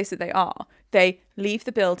at the place that they are, They leave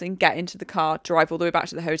the building, get into the car, drive all the way back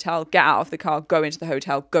to the hotel, get out of the car, go into the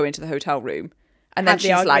hotel room. And then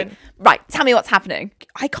she's like, right, tell me what's happening.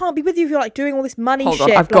 I can't be with you if you're like doing all this money Hold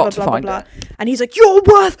shit. on, I've blah, got blah, to blah, find blah, it. blah. And he's like, you're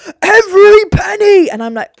worth every penny. And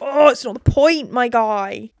I'm like, oh, it's not the point, my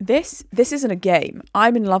guy. This isn't a game.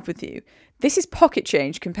 I'm in love with you. This is pocket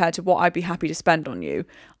change compared to what I'd be happy to spend on you.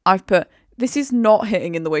 I've put, this is not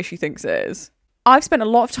hitting in the way she thinks it is. I've spent a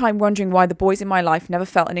lot of time wondering why the boys in my life never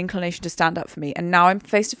felt an inclination to stand up for me, and now I'm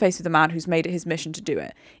face to face with a man who's made it his mission to do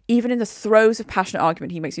it. Even in the throes of passionate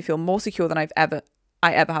argument, he makes me feel more secure than I ever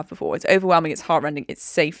have before. It's overwhelming, it's heartrending, it's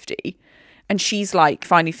safety. And she's like,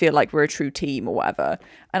 finally feel like we're a true team or whatever.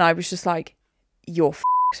 And I was just like, you're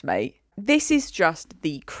f***ed, mate. This is just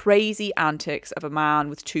the crazy antics of a man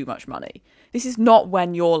with too much money. This is not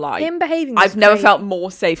when you're like, him behaving. I've never felt more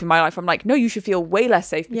safe in my life. I'm like, no, you should feel way less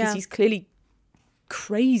safe because he's clearly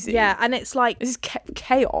crazy. Yeah, and it's like, this is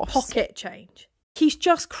chaos. Pocket change. He's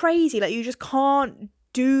just crazy. Like, you just can't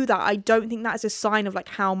do that. I don't think that is a sign of like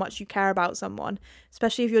how much you care about someone,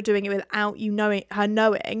 especially if you're doing it without you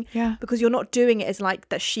knowing. Yeah, because you're not doing it as like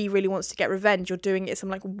that she really wants to get revenge. You're doing it as some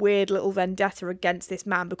like weird little vendetta against this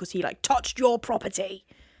man because he like touched your property.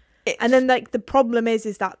 And then like the problem is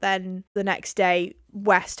that then the next day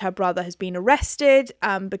West, her brother, has been arrested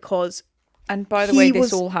because, and by the way,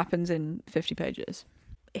 this all happens in 50 pages.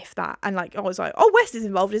 If that. And like I was like, oh, West is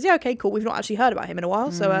involved, is he? Okay, cool, we've not actually heard about him in a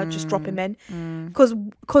while, so just drop him in.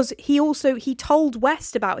 Because he told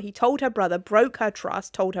West about, he told her brother, broke her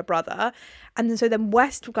trust, told her brother, and then so then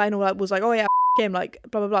West was like, oh yeah, him, like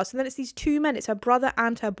blah blah blah. So then it's these two men, it's her brother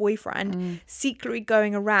and her boyfriend, secretly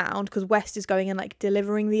going around because West is going and like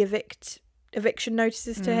delivering the eviction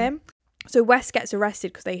notices to him. So West gets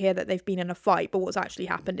arrested because they hear that they've been in a fight, but what's actually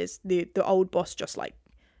happened is the old boss just like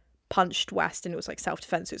punched West, and it was like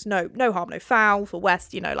self-defense. So it's no harm, no foul for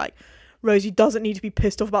West, you know, like Rosie doesn't need to be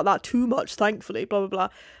pissed off about that too much, thankfully, blah blah blah.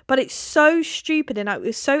 But it's so stupid, and it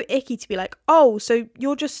was so icky to be like, oh, so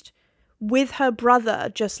you're just with her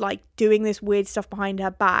brother, just like doing this weird stuff behind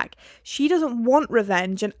her back. She doesn't want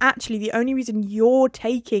revenge, and actually the only reason you're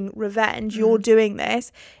taking revenge, you're doing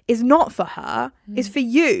this, is not for her, it's for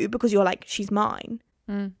you, because you're like, she's mine.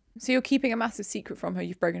 So you're keeping a massive secret from her.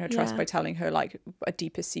 You've broken her trust by telling her like a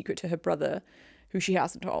deepest secret to her brother, who she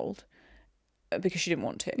hasn't told because she didn't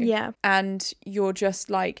want to. Yeah. And you're just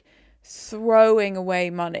like throwing away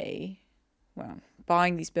money, well,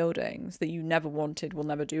 buying these buildings that you never wanted, will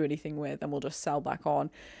never do anything with, and will just sell back on,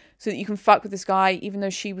 so that you can fuck with this guy, even though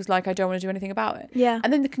she was like, I don't want to do anything about it. Yeah.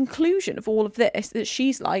 And then the conclusion of all of this, that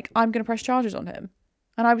she's like, I'm going to press charges on him.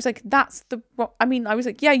 And I was like, I was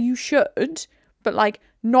like, yeah, you should, but like,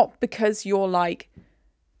 not because you're like,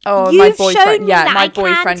 oh, my boyfriend, my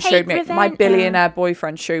boyfriend showed me, my billionaire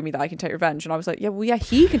boyfriend showed me that I can take revenge. And I was like, yeah, well, yeah,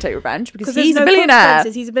 he can take revenge because he's a billionaire.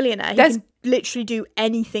 He's a billionaire. He can literally do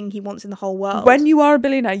anything he wants in the whole world. When you are a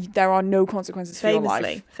billionaire, there are no consequences for your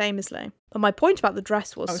life. Famously. But my point about the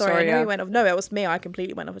dress was, I know we went off. No, it was me. I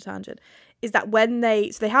completely went off a tangent. Is that when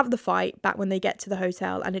they have the fight back when they get to the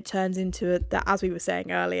hotel, and it turns into that, as we were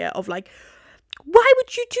saying earlier, of like, why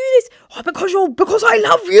would you do this? Oh, because I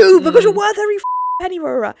love you, because you're worth every penny.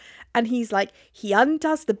 And he's like, he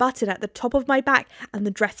undoes the button at the top of my back and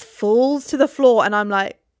the dress falls to the floor. And I'm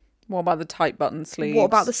like, what about the tight button sleeves? What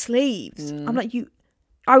about the sleeves? I'm like,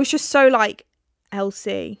 I was just so like,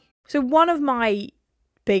 Elsie. So one of my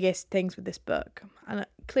biggest things with this book, and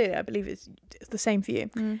clearly I believe it's the same for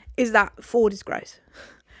you, is that Ford is gross.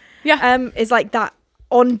 Yeah. Is like that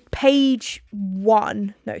on page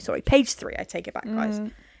 3, I take it back, guys.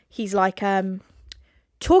 He's like,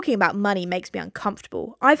 talking about money makes me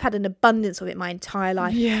uncomfortable. I've had an abundance of it my entire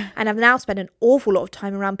life, and I've now spent an awful lot of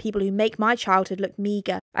time around people who make my childhood look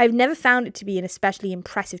meagre. I've never found it to be an especially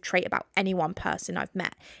impressive trait about any one person I've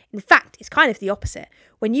met. In fact, it's kind of the opposite.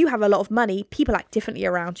 When you have a lot of money, people act differently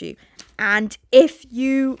around you. And if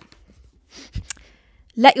you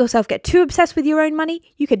let yourself get too obsessed with your own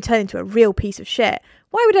money, you can turn into a real piece of shit.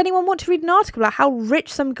 Why would anyone want to read an article about how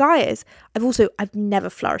rich some guy is? I've never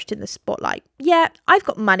flourished in the spotlight. Yeah, I've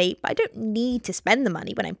got money, but I don't need to spend the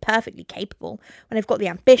money when I'm perfectly capable. When I've got the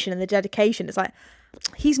ambition and the dedication. It's like,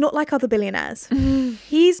 he's not like other billionaires.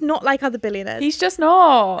 He's not like other billionaires. He's just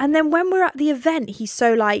not. And then when we're at the event, he's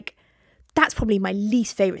so like, that's probably my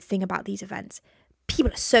least favourite thing about these events.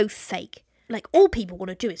 People are so fake. Like, all people want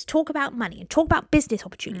to do is talk about money and talk about business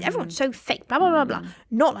opportunities. Everyone's so fake, blah, blah, blah, blah.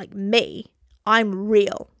 Not like me. I'm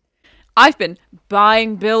real. I've been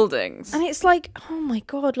buying buildings. And it's like, oh my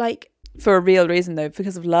God, like... For a real reason, though,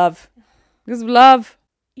 because of love. Because of love.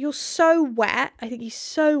 You're so wet. I think he's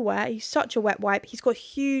so wet. He's such a wet wipe. He's got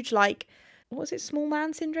huge, like, what was it, small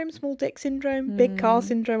man syndrome, small dick syndrome, big car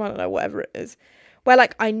syndrome, I don't know, whatever it is, where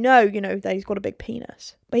like I know, you know, that he's got a big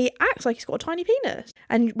penis, but he acts like he's got a tiny penis.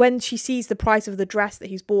 And when she sees the price of the dress that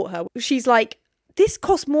he's bought her, she's like, this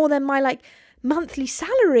costs more than my like monthly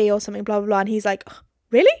salary or something, blah blah blah. And he's like, oh,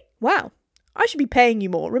 really? Wow, I should be paying you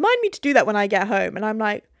more. Remind me to do that when I get home. And I'm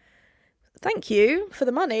like, thank you for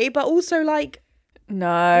the money, but also like,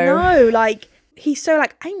 no, like, he's so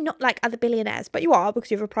like, I'm not like other billionaires, but you are,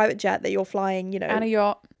 because you have a private jet that you're flying, you know, and a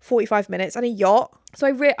yacht, 45 minutes, and a yacht.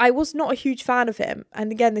 So I was not a huge fan of him.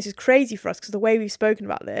 And again, this is crazy for us because the way we've spoken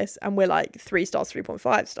about this, and we're like 3 stars,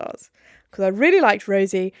 3.5 stars, because I really liked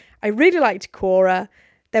Rosie, I really liked Cora,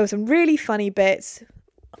 there were some really funny bits.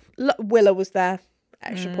 Willa was there,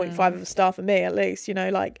 extra 0.5 of a star for me at least, you know,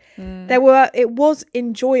 like it was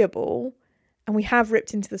enjoyable, and we have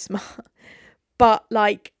ripped into the smart, but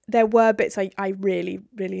like there were bits I really,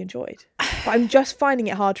 really enjoyed, but I'm just finding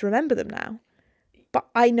it hard to remember them now, but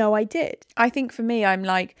I know I did. I think for me, I'm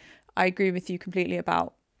like, I agree with you completely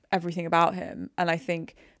about everything about him, and I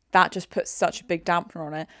think that just puts such a big dampener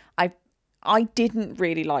on it. I didn't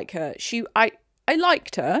really like her. I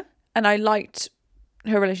liked her, and I liked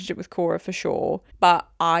her relationship with Cora for sure, but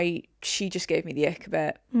she just gave me the ick a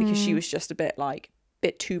bit, because she was just a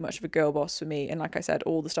bit too much of a girl boss for me. And like I said,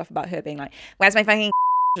 all the stuff about her being like, where's my fucking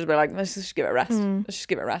just be like, let's just give it a rest. Let's just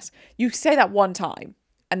give it a rest. You say that one time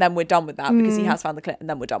and then we're done with that, because he has found the clip, and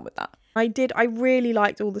then we're done with that. I really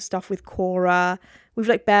liked all the stuff with Cora. We've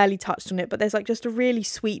like barely touched on it, but there's like just a really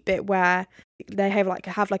sweet bit where they have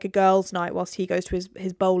like a girls' night whilst he goes to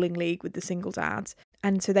his bowling league with the single dads.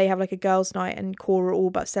 And so they have like a girls' night, and Cora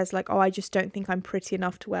all but says like, oh, I just don't think I'm pretty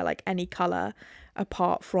enough to wear like any colour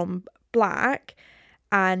apart from black.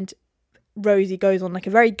 And Rosie goes on like a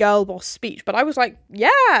very girl boss speech, but I was like,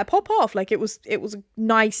 yeah, pop off. Like it was a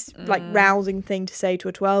nice, like rousing thing to say to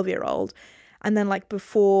a 12-year-old. And then like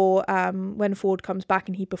before, when Ford comes back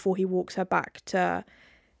and before he walks her back to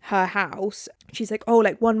her house, she's like, oh,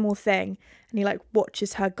 like one more thing. And he like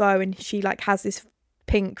watches her go, and she like has this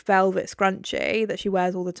pink velvet scrunchie that she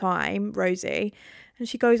wears all the time, Rosie, and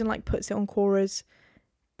she goes and like puts it on Cora's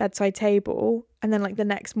bedside table. And then like the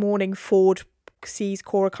next morning, Ford sees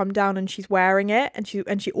Cora come down and she's wearing it, and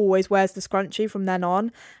she always wears the scrunchie from then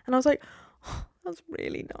on. And I was like, oh, that's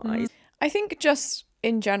really nice. I think just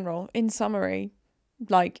in general, in summary,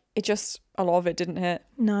 like it just, a lot of it didn't hit.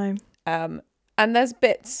 No. And there's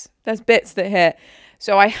bits that hit.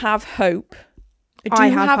 So I have hope. I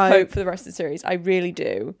have hope for the rest of the series. I really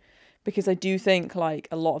do, because I do think like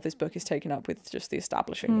a lot of this book is taken up with just the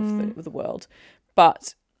establishing of the world.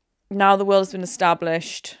 But now the world has been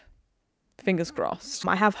established, fingers crossed.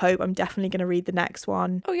 I have hope. I'm definitely going to read the next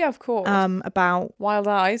one. Oh yeah, of course. About Wild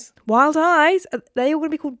Eyes. Wild Eyes. Are they all going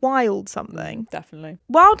to be called Wild something? Definitely.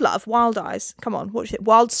 Wild Love, Wild Eyes. Come on, watch it.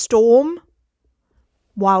 Wild Storm,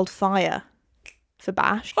 Wildfire for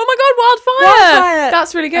Bash. Oh my God, Wildfire!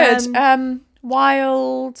 That's really good.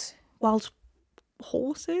 Wild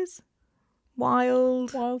Horses.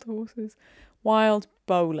 Wild Horses. Wild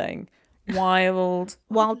Bowling. Wild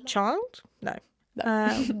Child. No.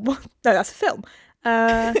 No, that's a film.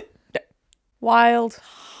 Wild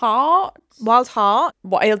Heart. Wild Heart.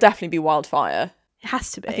 Well, it'll definitely be Wildfire. It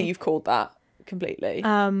has to be. I think you've called that completely.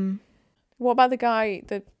 What about the guy,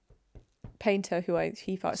 the painter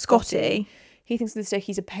he thought Scotty? He thinks to this day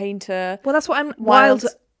he's a painter. Well, that's what I'm. Wild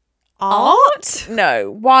art? No,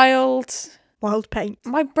 wild paint.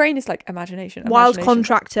 My brain is like imagination. Wild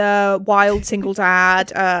contractor, wild single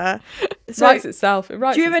dad. It writes itself. Do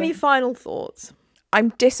you have any final thoughts? I'm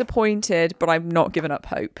disappointed, but I've not given up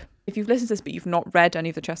hope. If you've listened to this but you've not read any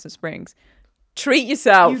of the Chestnut Springs, treat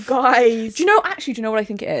yourself. You guys. Do you know what I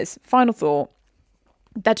think it is? Final thought.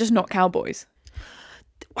 They're just not cowboys.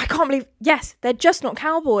 I can't believe, yes, they're just not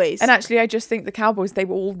cowboys. And actually, I just think the cowboys, they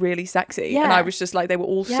were all really sexy. Yeah. And I was just like, they were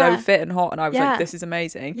all so fit and hot. And I was like, this is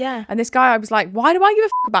amazing. Yeah. And this guy, I was like, why do I give a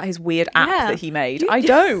about his weird app that he made? I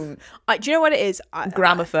don't. Do you know what it is?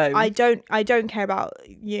 Gramophone. I don't care about,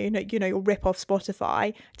 you know, your rip off Spotify.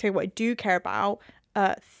 I tell you what I do care about,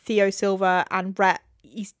 H0rny Silver and Rhett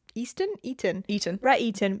Eaton. Rhett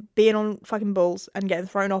Eaton being on fucking bulls and getting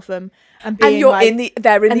thrown off them, and you're like,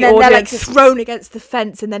 they're in the audience, they're like thrown against the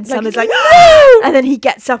fence, and then Summer's like, no! And then he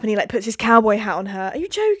gets up and he like puts his cowboy hat on her. Are you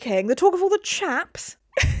joking? The talk of all the chaps.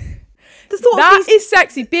 That is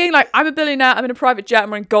sexy. Being like, I'm a billionaire, I'm in a private jet, I'm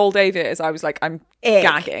wearing gold aviators. I was like, I'm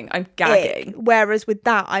gagging. I'm gagging. Ick. Whereas with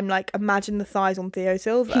that, I'm like, imagine the thighs on H0rny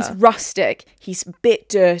Silver. He's rustic. He's a bit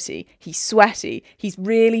dirty. He's sweaty. He's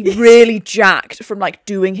really, really jacked from like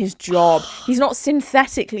doing his job. He's not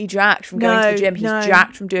synthetically jacked from going to the gym. He's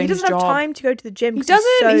jacked from doing his job. He doesn't have time to go to the gym. He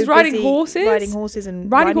doesn't. He's riding horses. Riding horses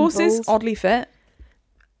and riding horses. bulls. Oddly fit.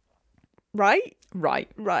 Right?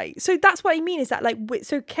 Right. So that's what I mean, is that like,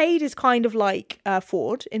 so Cade is kind of like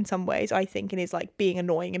Ford in some ways, I think, and is like being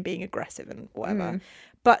annoying and being aggressive and whatever.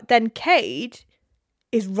 But then Cade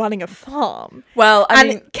is running a farm. Well, I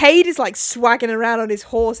mean, Cade is like swagging around on his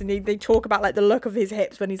horse, and they talk about like the look of his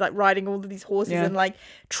hips when he's like riding all of these horses and like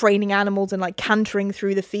training animals and like cantering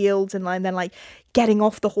through the fields and then like getting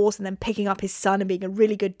off the horse and then picking up his son and being a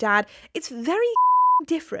really good dad. It's very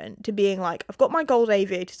different to being like, I've got my gold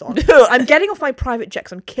aviators on, I'm getting off my private jet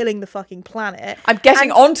because I'm killing the fucking planet, I'm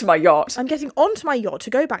getting onto my yacht to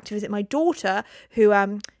go back to visit my daughter who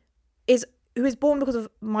is born because of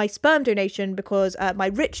my sperm donation, because my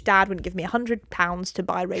rich dad wouldn't give me £100 to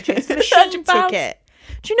buy Rage Against the Machine ticket.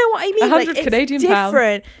 Do you know what I mean? 100 like, Canadian it's pounds.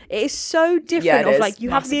 different. It is so different. Yeah, it is, like you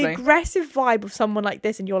massively. have the aggressive vibe of someone like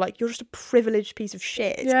this, and you're like, you're just a privileged piece of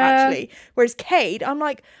shit. Yeah. Actually, whereas Cade, I'm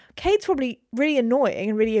like, Cade's probably really annoying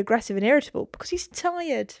and really aggressive and irritable because he's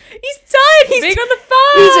tired. He's being on the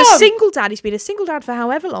farm. He's a single dad. He's been a single dad for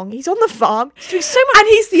however long. He's on the farm. He's doing so much, and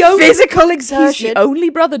he's the only physical exertion. He's the only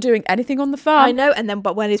brother doing anything on the farm. I know. And then,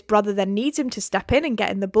 but when his brother then needs him to step in and get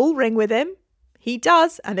in the bull ring with him, he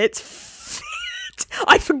does, and it's.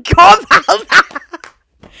 I forgot about that.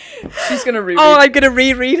 She's gonna reread. Oh, I'm gonna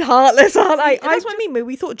reread Heartless, aren't I? That's what I mean.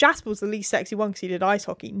 We thought Jasper was the least sexy one because he did ice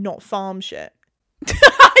hockey, not farm shit.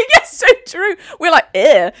 Yes, so true. We're like,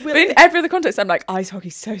 but in every other context, I'm like, ice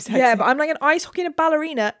hockey's so sexy. Yeah, but I'm like, an ice hockey and a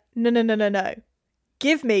ballerina. No.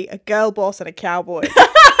 Give me a girl boss and a cowboy.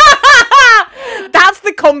 That's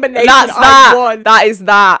the combination I want. That is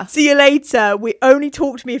that. See you later. We only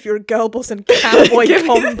talk to me if you're a girl boss and cowboy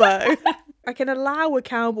combo. I can allow a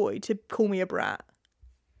cowboy to call me a brat.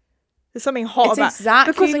 There's something hot about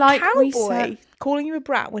exactly because like a cowboy we said. calling you a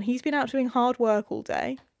brat when he's been out doing hard work all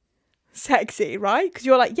day. Sexy, right? Because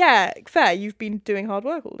you're like, yeah, fair. You've been doing hard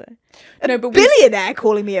work all day. No, but billionaire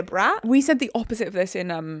calling me a brat. We said the opposite of this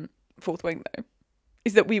in Fourth Wing though.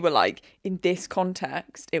 Is that we were like, in this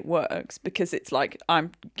context, it works because it's like,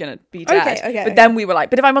 I'm going to be dead. Okay. But then we were like,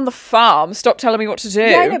 but if I'm on the farm, stop telling me what to do.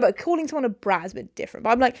 Yeah, I know, but calling someone a brat is a bit different. But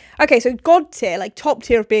I'm like, okay, so God tier, like top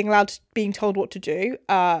tier of being told what to do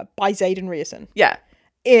by Zayden Rierson. Yeah.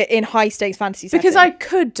 In high stakes fantasy setting. Because I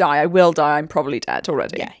could die, I will die, I'm probably dead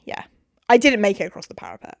already. Yeah. I didn't make it across the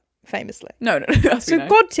parapet, famously. No. So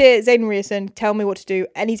God tier, Zayden Rierson, tell me what to do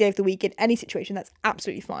any day of the week in any situation. That's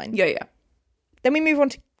absolutely fine. Yeah. Then we move on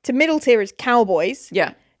to middle tier is cowboys.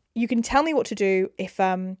 Yeah. You can tell me what to do if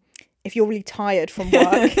you're really tired from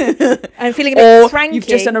work and feeling a bit cranky. You've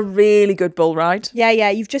just done a really good bull ride. Yeah.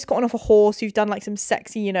 You've just gotten off a horse. You've done like some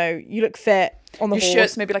sexy, you look fit on the horse. Your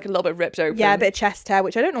shirt's maybe like a little bit ripped open. Yeah, a bit of chest hair,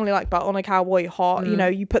 which I don't normally like, but on a cowboy, hot.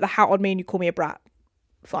 You put the hat on me and you call me a brat.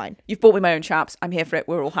 Fine. You've bought me my own chaps. I'm here for it.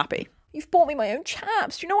 We're all happy. You've bought me my own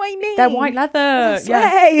chaps. Do you know what I mean? They're white leather.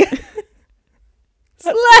 Slay. Yeah.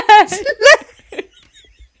 Slay.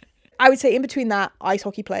 I would say in between that, ice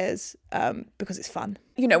hockey players, because it's fun.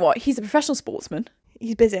 You know what? He's a professional sportsman.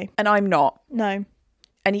 He's busy. And I'm not. No.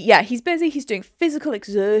 And he's busy. He's doing physical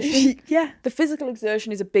exertion. Yeah. The physical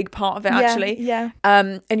exertion is a big part of it, actually. Yeah.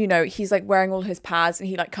 And he's like wearing all his pads and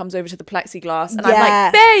he like comes over to the plexiglass and I'm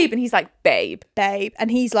Yeah. like, babe. And he's like, babe. And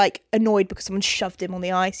he's like annoyed because someone shoved him on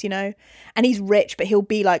the ice, and he's rich, but he'll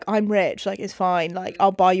be like, I'm rich. Like, it's fine. Like,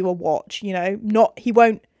 I'll buy you a watch, he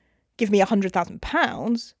won't give me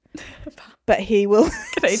 £100,000, but he will.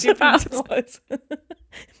 Canadian pounds.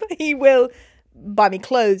 But he will buy me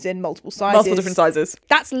clothes in multiple sizes. Multiple different sizes.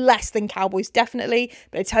 That's less than cowboys, definitely.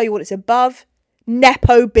 But I tell you what, it's above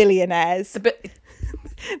Nepo billionaires.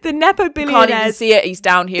 The Nepo billionaires. You can't even see it. He's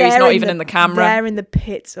down here. He's not even in the camera. They're in the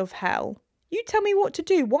pits of hell. You tell me what to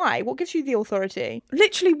do. Why? What gives you the authority?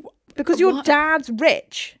 Literally. Because your dad's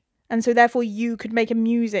rich. And so therefore you could make a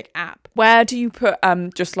music app. Where do you put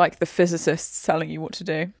just like the physicists telling you what to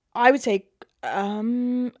do? I would say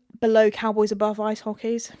below cowboys, above ice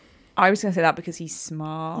hockeys. I was going to say that because he's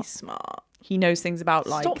smart. He's smart. He knows things about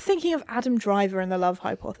like... Stop thinking of Adam Driver and the love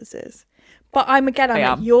hypothesis. But I'm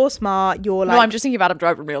like, you're smart. You're like... No, I'm just thinking of Adam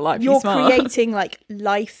Driver in real life. You're He's smart. creating like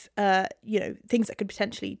life, things that could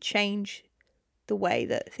potentially change the way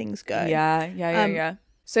that things go. Yeah.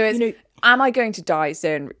 So it's, am I going to die,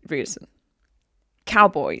 Zane Rierson?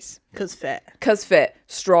 Cowboys. Because fit.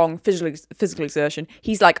 Strong. Physical exertion.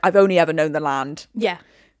 He's like, I've only ever known the land. Yeah.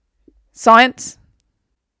 Science.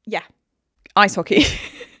 Yeah. Ice hockey.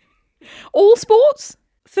 All sports?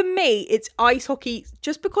 For me, it's ice hockey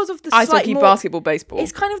just because of the Ice hockey, basketball, baseball.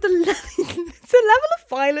 It's kind of it's the level of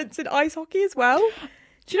violence in ice hockey as well.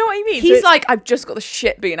 Do you know what I mean? He's like, I've just got the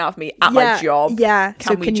shit beaten out of me at my job. Yeah.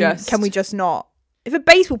 Can we just not? If a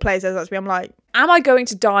baseball player says that to me, I'm like, am I going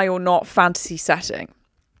to die or not? Fantasy setting.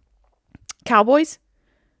 Cowboys?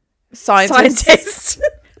 Scientists.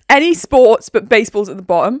 Any sports, but baseball's at the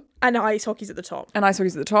bottom. and ice hockey's at the top. And ice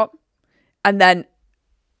hockey's at the top. And then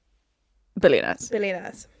billionaires.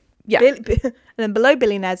 Billionaires. Yeah. And then below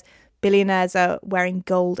billionaires are wearing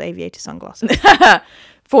gold aviator sunglasses.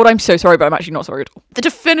 Ford, I'm so sorry, but I'm actually not sorry at all. The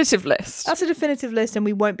definitive list. That's a definitive list, and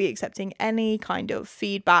we won't be accepting any kind of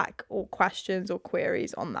feedback or questions or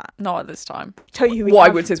queries on that. Not at this time. Tell you who what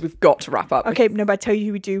I would say is we've got to wrap up. Okay, no, but I tell you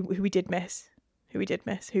who we did miss.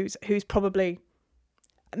 Who's probably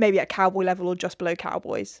maybe at cowboy level or just below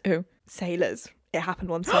cowboys. Who? Sailors. It happened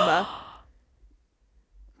one summer.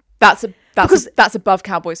 That's above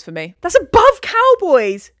cowboys for me. That's above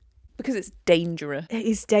cowboys. Because it's dangerous. It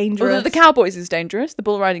is dangerous. Although the cowboys is dangerous, the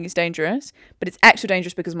bull riding is dangerous, but it's extra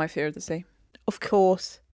dangerous because of my fear of the sea. Of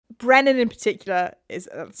course. Brennan in particular is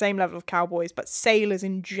at the same level of cowboys, but sailors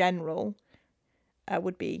in general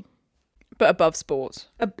would be... But above sports.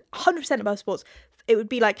 100% above sports. It would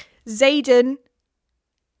be like Zayden,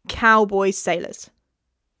 cowboys, sailors.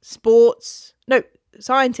 Sports... No,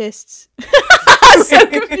 scientists. So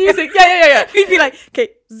confusing. Yeah. We'd be like, okay,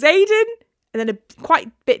 Zayden... And then a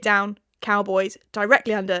quite bit down, cowboys,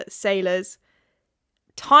 directly under sailors,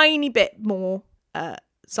 tiny bit more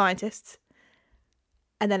scientists,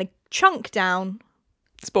 and then a chunk down,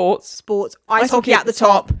 sports, ice hockey at the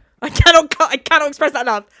top. I cannot express that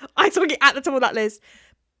enough. Ice hockey at the top of that list.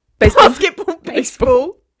 Basketball,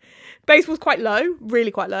 baseball. Baseball's quite low,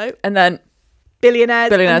 really quite low. And then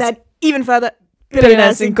billionaires. And then even further,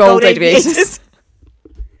 billionaires in gold aviators.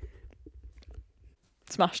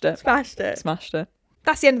 Smashed it. That's the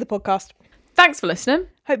end of the podcast. Thanks for listening.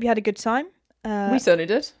 Hope you had a good time. We certainly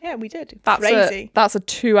did. Yeah, we did. That's crazy. That's a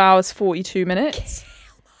 2 hours 42 minutes.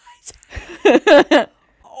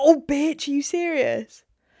 Oh, bitch, are you serious?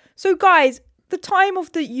 So, guys, the time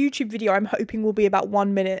of the YouTube video I'm hoping will be about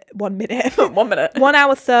 1 minute. 1 minute. 1 minute. 1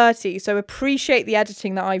 hour 30. So appreciate the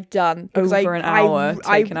editing that I've done. Over an hour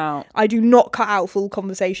taken out. I do not cut out full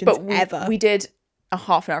conversations ever. We did a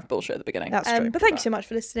half an hour of bullshit at the beginning. That's true. But thank you so much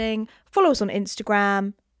for listening. Follow us on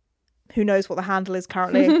Instagram. Who knows what the handle is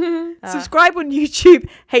currently. Subscribe on YouTube,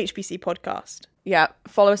 HBC Podcast. Yeah.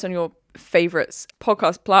 Follow us on your favourites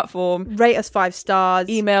podcast platform. Rate us 5 stars.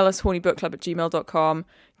 Email us hornybookclub@gmail.com.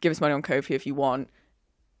 Give us money on Ko-fi if you want.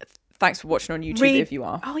 Thanks for watching on YouTube if you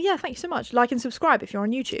are. Oh, yeah. Thank you so much. Like and subscribe if you're on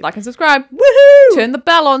YouTube. Like and subscribe. Woohoo! Turn the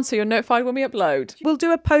bell on so you're notified when we upload. We'll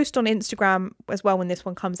do a post on Instagram as well when this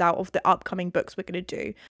one comes out of the upcoming books we're going to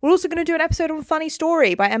do. We're also going to do an episode on Funny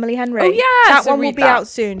Story by Emily Henry. Oh, yeah. That one will be out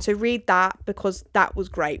soon. So read that because that was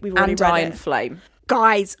great. We've already read it. Iron Flame.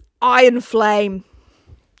 Guys, Iron Flame.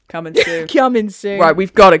 Coming soon. Coming soon. Right,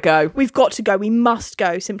 we've got to go. We've got to go. We must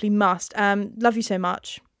go. Simply must. Love you so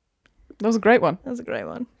much. That was a great one. That was a great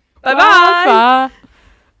one. Bye-bye. Bye.